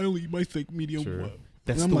 oh yeah, I only eat my steak medium Sure. well.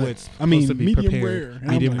 that's And the I'm way like, it's I mean, supposed to be medium prepared. rare. And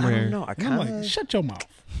Medium I'm like, I rare. don't know. I And I'm kind like, of. shut your mouth.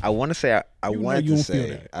 I want to say I You know wanted you to don't feel say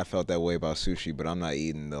that. I felt that way about sushi, but I'm not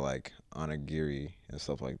eating the like onigiri and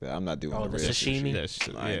stuff like that. I'm not doing Oh, the the real sashimi? sushi. That's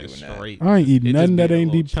I ain't yeah, doing that. straight. I ain't eating It nothing just that be a ain't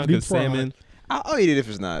little deep chunk deep of fried. salmon. I'll eat it if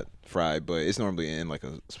it's not fried, but it's normally in like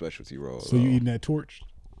a specialty roll. So you eating that torch?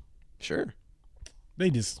 Sure. They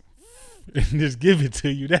just give it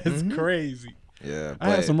to you. That's crazy. Yeah. I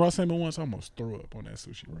had but- some raw salmon once. I almost threw up on that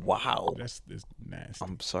sushi roll. Wow. That's nasty.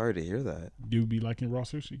 I'm sorry to hear that. You be liking raw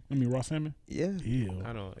sushi? I mean raw salmon? Yeah. Ew.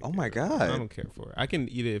 I don't. Oh my care. God. I don't care for it. I can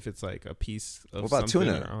eat it if it's like a piece of What about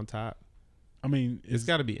something tuna? on top. I mean, It's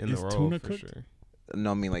got to be in the is roll tuna for cooked? sure.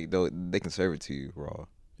 No, I mean like they can serve it to you raw.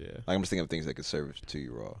 Yeah. Like I'm just thinking of things that can serve it to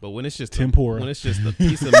you raw. But when it's just Tempura. when it's just a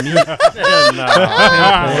piece of meat,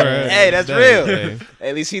 Hey, that's real. okay.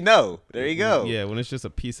 At least he know. There you go. Yeah, when it's just a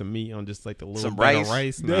piece of meat on just like the little Some bit rice. of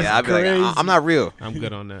rice. That's Yeah, I'd be like, crazy. I'm not real. I'm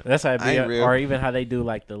good on that. That's how it I ain't be, real. or even how they do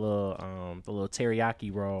like the little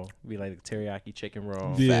teriyaki roll, be like the teriyaki chicken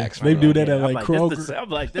roll. Yeah, Facts, they bro. do that at I'm like like, Kroger. I'm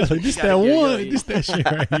like, this, Like, this that one, this that shit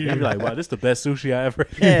right They be here. like, wow, this the best sushi I ever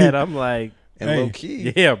had. I'm like, And Hey. low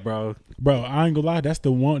key. yeah, bro. Bro, I ain't gonna lie.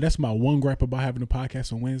 That's my one gripe about having a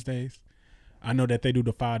podcast on Wednesdays. I know that they do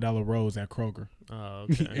the $5 rolls at Kroger. Oh,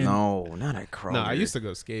 okay. And- No, not at Kroger. No, I used to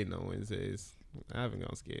go skating on Wednesdays. I haven't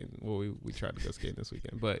gone skating. Well, we tried to go skating this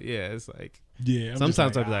weekend, but yeah, it's like Yeah, I'm sometimes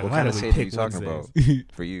just I'd be like, What why kind did of we skating are you pick talking Wednesdays?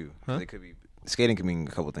 about for you? Huh? It could be skating can mean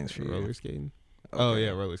a couple things for you. Roller skating. Okay. Oh yeah,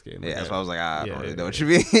 roller skating. Yeah, that's why I was like, I Yeah, don't really yeah, know what yeah.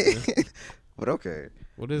 you mean. But okay.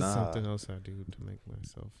 What is Nah. something else I do to make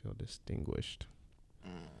myself feel distinguished?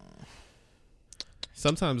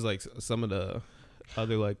 Sometimes like some of the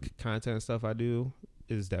other like content stuff I do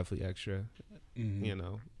is definitely extra. Mhm. You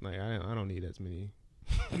know, like I don't need as many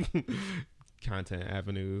content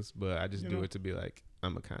avenues, but I just You do know? it to be like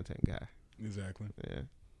I'm a content guy. Exactly. Yeah,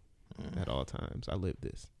 at all times I live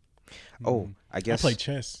this. Oh, Mhm. I guess. I play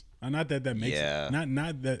chess. Not that makes Yeah.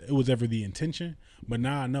 not that it was ever the intention, but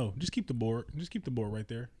now I know. Just keep the board. Just keep the board right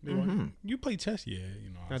there. They're like, Mhm. you play chess? Yeah,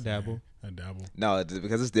 you know. I dabble. I dabble. No,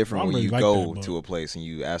 because it's different I when really you like go that, but- to a place and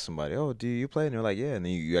you ask somebody, "Oh, do you play?" And they're like, "Yeah." And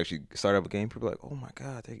then you actually start up a game. People are like, "Oh my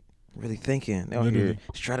god, they really thinking. They're out here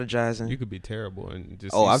Literally. strategizing." You could be terrible and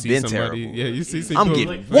just Oh, you I've see been somebody, terrible. Yeah, you see some I'm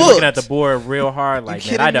people getting We're looking at the whooped. board real hard. Like, man,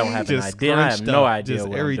 kidding I don't me? have an just idea. I have scrunched no up, idea just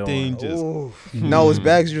what everything I'm doing. just Ooh. No, it's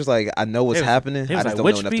bad 'cause you're just like, I know what's It was- happening. He I was just like, don't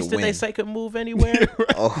which know enough piece to did win. they say could move anywhere?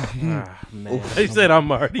 Oh, Ah, man. He said, I'm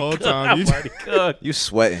already Whole cooked. time I'm you- already cooked. you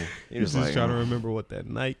sweating. You're You're just just like, trying to remember what that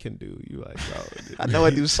knight can do. You like, oh, I know I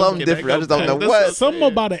do something Can I different. I go just don't know back? what. That's Something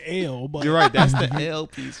about an L, but You're right. That's the L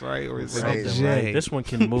piece, right? Or is it Right, the Something, J? right? This one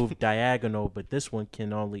can move diagonal, but this one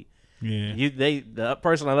can only. yeah. The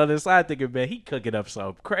person on the other side thinking, man, he cooking up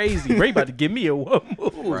something crazy. Ray about to give me a one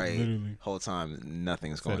move. Right. Literally. Whole time,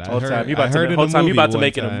 nothing's Said going I to. Whole heard- time you I about heard to in whole a time you movie about to one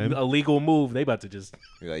make it time. a legal move. They about to just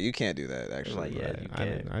You're like, you can't do that, actually. like, yeah, Right. you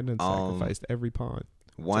I can. done sacrificed every pawn.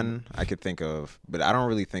 One I could think of, but I don't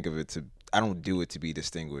really think of it to. I don't do it to be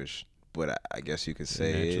distinguished. But I guess you could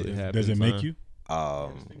say naturally it happens, Does it make huh? you?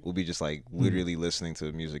 will be just like literally listening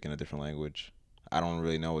to music in a different language. I don't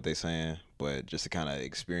really know what they're saying, but just to kind of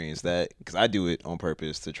experience that, because I do it on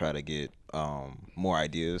purpose to try to get more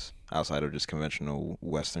ideas outside of just conventional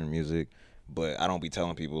Western music. But I don't be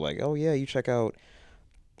telling people like, oh yeah, you check out,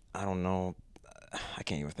 I don't know, I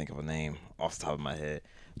can't even think of a name off the top of my head.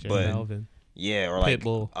 J But Balvin. yeah, or like,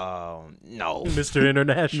 Pitbull. no, Mr.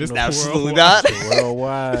 International. Mr. absolutely Worldwide. not.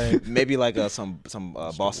 Worldwide. Maybe like some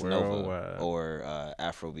bossa nova Worldwide. or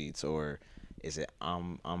Afro beats, or is it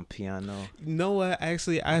piano? You know what?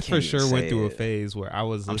 Actually, I can't for even sure went say through a it. phase where I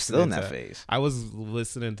was. I'm listening still in that to- phase. I was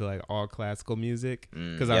listening to like all classical music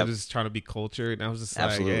because I Yep. was just trying to be cultured, and I was just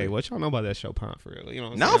Absolutely. like, "Hey, what y'all know about that Chopin for real?" You know?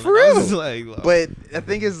 What I'm No, saying? for Like, I real. was like, But the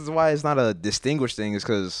thing is why it's not a distinguished thing is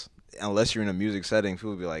because unless you're in a music setting,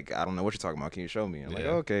 people will be like, I don't know what you're talking about. Can you show me? I'm like, Yeah.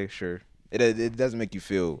 okay, sure. It doesn't make you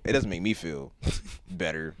feel. It doesn't make me feel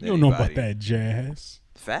better. You Than don't know about anybody. that jazz.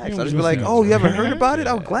 Facts. You I just don't be like, listen oh, to you haven't jazz. heard about it?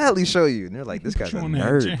 I'll Yeah. gladly show you. And they're like, this guy's a Put you on that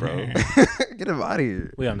nerd, bro. jazz. Get him out of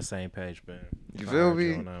here. We on the same page, man. You I feel heard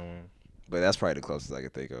me? on that one. But that's probably the closest I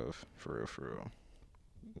could think of. For real, for real.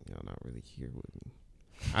 y'all not really here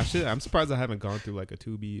with me. I'm surprised I haven't gone through like a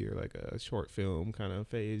Tubi or like a short film kind of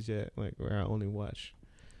phase yet, like where I only watch.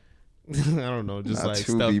 I don't know, just Not like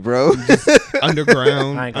Tubi, stuff bro.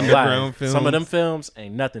 underground, I ain't gonna underground lie. films. Some of them films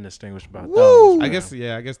ain't nothing distinguished about Woo! those. I man. guess,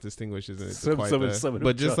 yeah, I guess distinguishes it Some- quite some of- the- some of them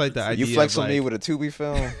but just like the joints. idea You flex of on me like, with a Tubi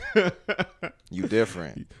film, you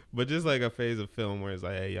different. but just like a phase of film where it's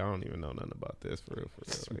like, hey, y'all don't even know nothing about this for real.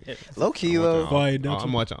 Like, Low key I'm though, watching all- Why don't I'm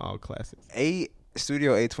you? watching all classics.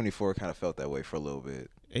 Studio A24 kind of felt that way for a little bit.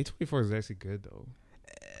 A24 is actually good though.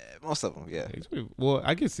 Most of them, yeah. Well,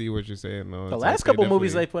 I can see what you're saying though. The It's last like couple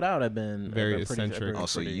movies they definitely- put out have been very have been pretty- eccentric. have Oh,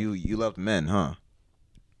 so been pretty- you loved Men, huh?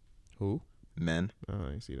 Who? Men. Oh, I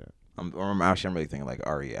didn't see that. I'm really thinking like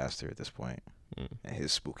Ari Aster at this point Mm. and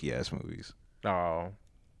his spooky ass movies. Oh,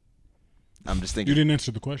 I'm just You thinking. didn't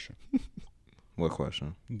answer the question. What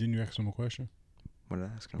question? Didn't you ask him a question? What did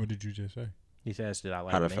I ask him? What did you just say? he says that I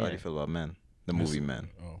like How men. do you feel about Men? The movie Men.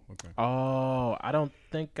 Oh, okay. Oh, I don't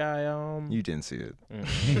think I You didn't see it.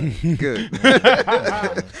 Mm. Good.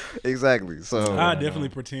 Exactly. So I definitely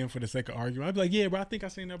pretend for the sake of argument. I'd be like, yeah, bro, I think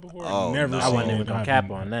I've seen that before. Oh, Never no. I seen wasn't it. even gonna cap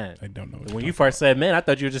on that. I don't know. When you first said men, I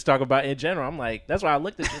thought you were just talking about in general. I'm like, that's why I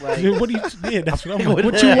looked at you like, Dude, what do you? Yeah, that's what I'm What like.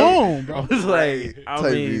 What the you heck? on, I bro? was like, I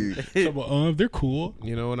Type mean, beat. So, they're cool.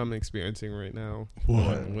 You know what I'm experiencing right now?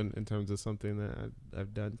 What? When in terms of something that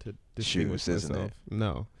I've done to Shoes, distinguish isn't myself.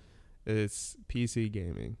 No, it's PC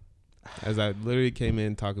gaming. As I literally came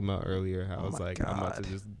in talking about earlier, how I was my like, I'm about to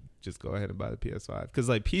God. just go ahead and buy the PS5 because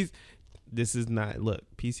like this is not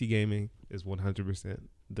PC gaming is 100%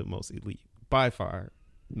 the most elite by far,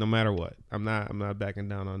 no matter what. I'm not backing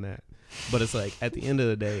down on that. But it's like at the end of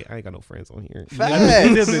the day, I ain't got no friends on here. At the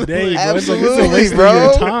end of the day, bro, it's like it's a Absolutely, waste bro.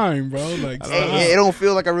 of your time, bro. Like, stop. it don't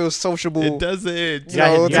feel like a real sociable. It doesn't. You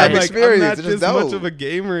know, Like, type I'm like, experience. I'm not It's just this much dope. of a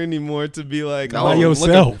gamer anymore to be like, No. By oh,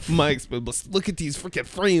 yourself. Look at these freaking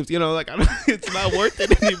frames. You know, like it's not worth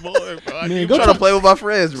it anymore, bro. I Man, need- go I'm trying to play with my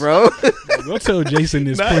friends, bro. Go tell Jason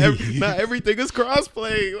this, not, please. not everything is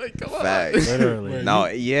crossplay. Like, come on. Facts. literally. No,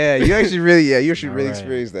 yeah, you actually really, you should really Alright.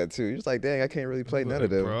 experience that too. You're just like, dang, I can't really play none of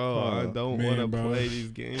them. Bro, I Huh. don't Man, want to bro. play these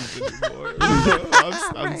games anymore.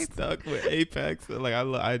 I'm stuck with Apex. Like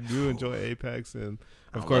I do enjoy Apex and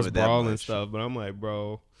of I course love it that Brawl and much. stuff. But I'm like,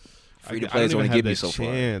 bro, Free to I play is don't only even have give the you so far.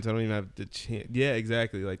 chance. I don't even have the chance. Yeah,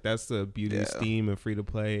 exactly. Like that's the beauty of Yeah. Steam and free to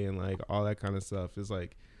play and like all that kind of stuff. It's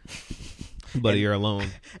like, buddy, you're alone.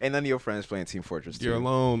 And none of your friends playing Team Fortress 2. You're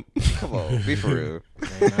alone. Come on, be for real.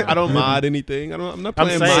 I don't mod anything. I'm not I'm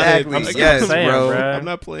playing saying- modded. Exactly. I'm, Yes, bro. I'm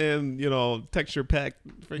not playing, texture pack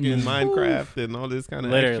freaking Minecraft and all this kind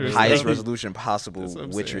of Literally. extra Highest stuff. resolution possible, That's what I'm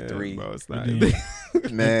Witcher saying, 3. bro. It's not. And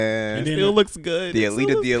It Man, And then- still looks good. the It elite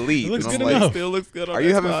still of the elite. It looks And I'm good like, enough. still looks good on Are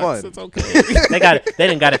you having Xbox. fun? It's okay. They got it. They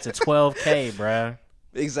didn't got it to 12K, bruh.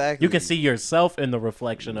 Exactly. You can see yourself in the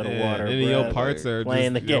reflection of the Yeah, water, and bruh. your parts are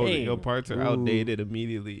playing just, the game. Your parts are outdated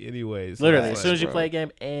immediately, anyways. So Literally, it's as soon like, as you bro. play a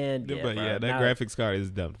game, and Yeah, yeah, but bruh, yeah, that now- graphics card is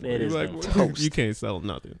done for. It You're is like, done well, for. you can't sell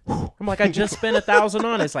nothing. I'm like, I just spent 1,000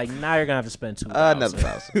 on it. It's like now you're gonna have to spend 2,000. another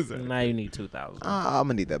 1,000. Now you need 2,000. I'm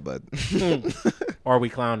gonna need that, bud. Or are we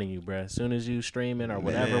clowning you, bruh? As soon as you streaming or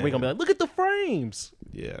whatever, we gonna be like, look at the frames.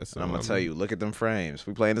 Yeah, so And I'm gonna tell you, look at them frames.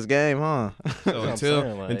 We playing this game, huh? So what I'm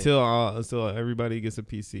saying, like- until everybody gets a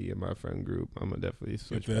PC in my friend group, I'm gonna definitely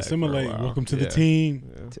switch to back assimilate. For a while. Welcome to the Yeah.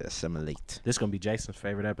 team. Yeah. To assimilate. This gonna be Jason's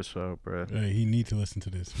favorite episode, bruh. Hey, he need to listen to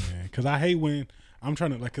this, man. Because I hate when I'm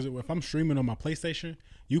trying to because if I'm streaming on my PlayStation,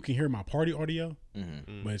 you can hear my party audio.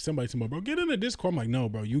 Mm-hmm. But if somebody's like, bro, get in the Discord. I'm like, no,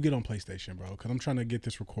 bro, you get on PlayStation, bro, because I'm trying to get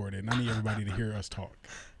this recorded, and I need everybody to hear us talk.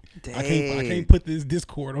 I can't put this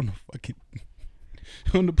Discord on the fucking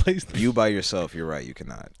on the PlayStation. You by yourself, you're right. You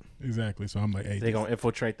cannot. Exactly. So I'm like, hey, They gonna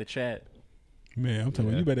infiltrate the chat. man, I'm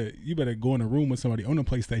telling Yeah. you better go in a room with somebody on the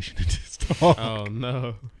PlayStation and just talk. Oh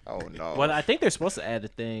no. Oh no. Well, I think they're supposed to add the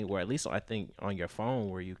thing where at least I think on your phone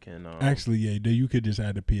where you can. Actually, yeah, you could just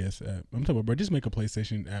add the PS app. I'm talking about, bro, just make a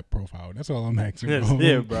PlayStation app profile. That's all I'm asking. That's Bro.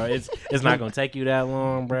 it, bro. It's not gonna take you that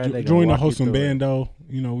long, bro. They gonna Join the walk you Wholesome through it. Bando.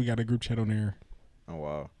 You know, we got a group chat on there. Oh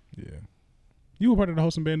wow. Yeah. You were part of the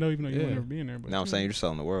Wholesome Bando, even though you Yeah. would never be in there. But Now I'm saying you're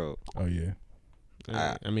selling the world. oh yeah.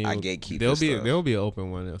 I mean, I gatekeep there'll this be stuff. there'll be an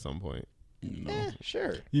open one at some point. You know,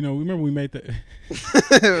 Sure. you know. Remember we made the.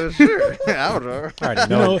 Sure. I don't know. I already You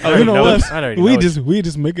know. know, I already you know know us. it. I already We know it.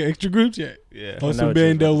 just make an extra group chat. Yeah. know Wholesome what you was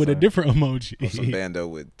Bando about with to a say. different emoji. Some bando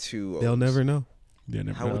with two. They'll O's. never know. They'll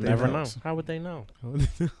never How They'll would they never know? know. How would they know?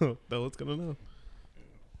 No one's gonna know.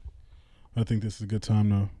 I think this is a good time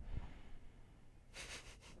though.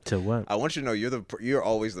 To what? I want you to know you're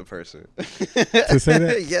always the person To say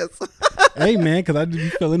that? yes. Hey man, because I just be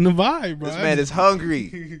feeling the vibe, bro. This man is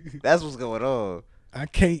hungry. That's what's going on. I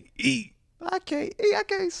can't eat. I can't eat. I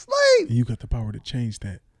can't sleep. You got the power to change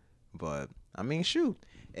that. But I mean, shoot.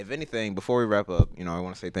 If anything, before we wrap up, I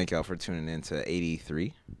want to say thank y'all for tuning in to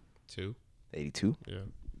 83, 82. Yeah.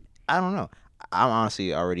 I don't know. I'm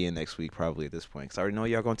honestly already in next week probably at this point because I already know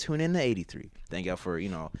y'all gonna tune in to 83. Thank y'all for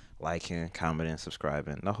liking, commenting,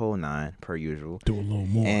 subscribing, the whole 9 per usual. Do a little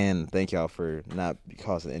more. And thank y'all for not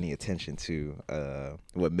causing any attention to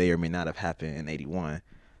what may or may not have happened in 81.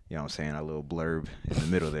 You know what I'm saying? A little blurb in the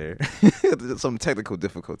middle there. Some technical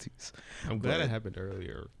difficulties. I'm glad But- it happened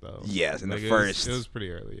earlier though. Yes, in the Like, first. It was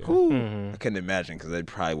pretty early. Yeah. Whew. Mhm. I couldn't imagine because they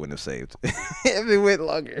probably wouldn't have saved if it went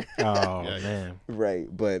longer. Oh Yeah. man. Right.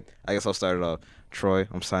 But I guess I'll start it off. Troy,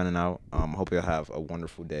 I'm signing out. Hope you'll have a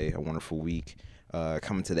wonderful day, a wonderful week.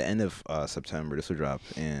 Coming to the end of September. This will drop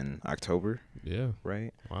in October, Yeah.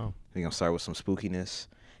 right? Wow. We're going to start with some spookiness.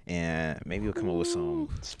 And maybe we'll come up with some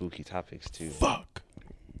spooky topics too. Fuck.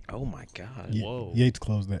 Oh my God. Ye- Whoa. Yates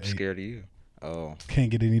closed that I'm 8. scared of you. Oh, Can't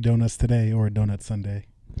get any donuts today or a donut Sunday.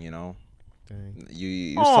 you know, Dang.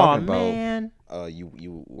 you was Oh talking about man.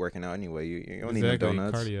 you working out anyway. You don't need no Exactly,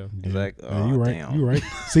 donuts. cardio. Exactly. Yeah, Oh, you right. damn. You right.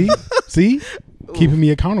 See, keeping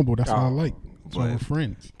me accountable. That's what I Oh, like. That's why but- we're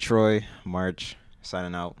friends. Troy, March,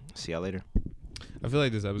 signing out. See y'all later. I feel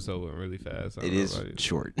like this episode went really fast. I It don't know is about you.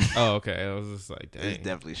 short. Oh, okay. I was just like, dang. It's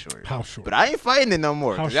definitely short. How short? But I ain't fighting it no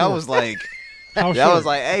more. How 'Cause That short? was like, How that short? was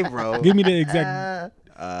like, hey, bro. Give me the exact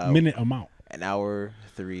minute amount. An hour,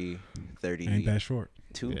 3:30. Ain't that short?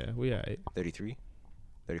 2, Yeah, we alright. 33,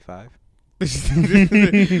 35. But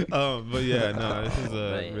yeah, no, this is a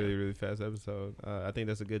man. really, really fast episode. I think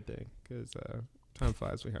that's a good thing because time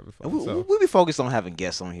flies when you're having fun. We, So we be focused on having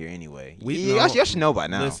guests on here anyway. We- y'all, no, y'all should know by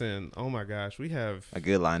now. listen, oh my gosh, we have A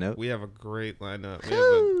good lineup. we have a great lineup. We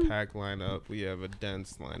have a packed lineup. We have a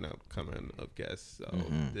dense lineup coming of guests. So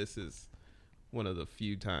Mhm. this is one of the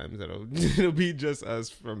few times that it'll be just us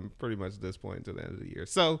from pretty much this point to the end of the year.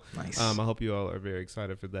 So Nice. I hope you all are very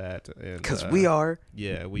excited for that. Because we are.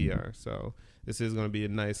 Yeah, we are. So this is going to be a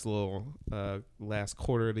nice little last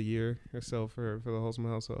quarter of the year or so for the Wholesome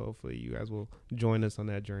House. So hopefully you guys will join us on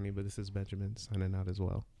that journey. But this is Benjamin signing out as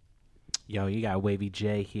well. Yo, you got Wavy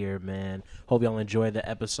J here, man. Hope y'all enjoyed the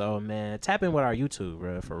episode, man. Tap in with our YouTube,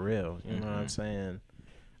 bro, for real. You know what I'm saying?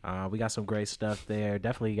 We got some great stuff there.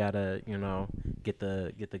 Definitely gotta, get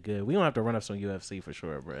the good. We don't have to run up some UFC for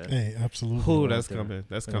sure, bro. Hey, absolutely. Oh, we'll that's have to- coming.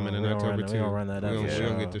 That's we coming gonna- in we gonna October run- too. we gonna run that up, We're yeah.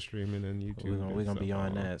 gonna get to streaming on YouTube. We're gonna be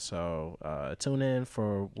on that. So tune in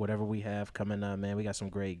for whatever we have coming up, man. We got some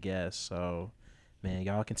great guests. So, man,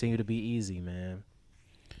 y'all continue to be easy, man.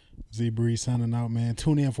 Z Breeze signing out, man.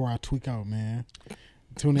 Tune in for our tweak out, man.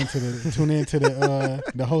 Tune into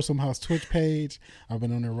the Wholesome House Twitch page. I've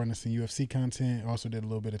been on there running some UFC content. Also did a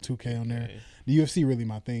little bit of 2K on there. Okay. The UFC really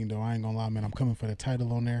my thing though. I ain't gonna lie, man. I'm coming for the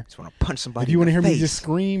title on there. Just want to punch somebody. If you want to hear me just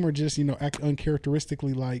scream or just act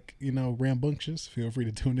uncharacteristically like rambunctious, feel free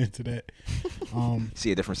to tune into that.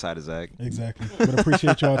 see a different side of Zach. Exactly. But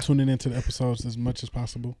appreciate y'all tuning into the episodes as much as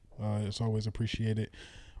possible. It's always appreciated.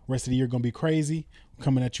 Rest of the year gonna be crazy.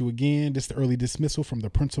 Coming at you again. This is the early dismissal from the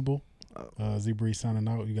principal. Z Breeze signing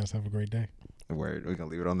out. You guys have a great day. Word. We're gonna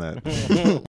leave it on that.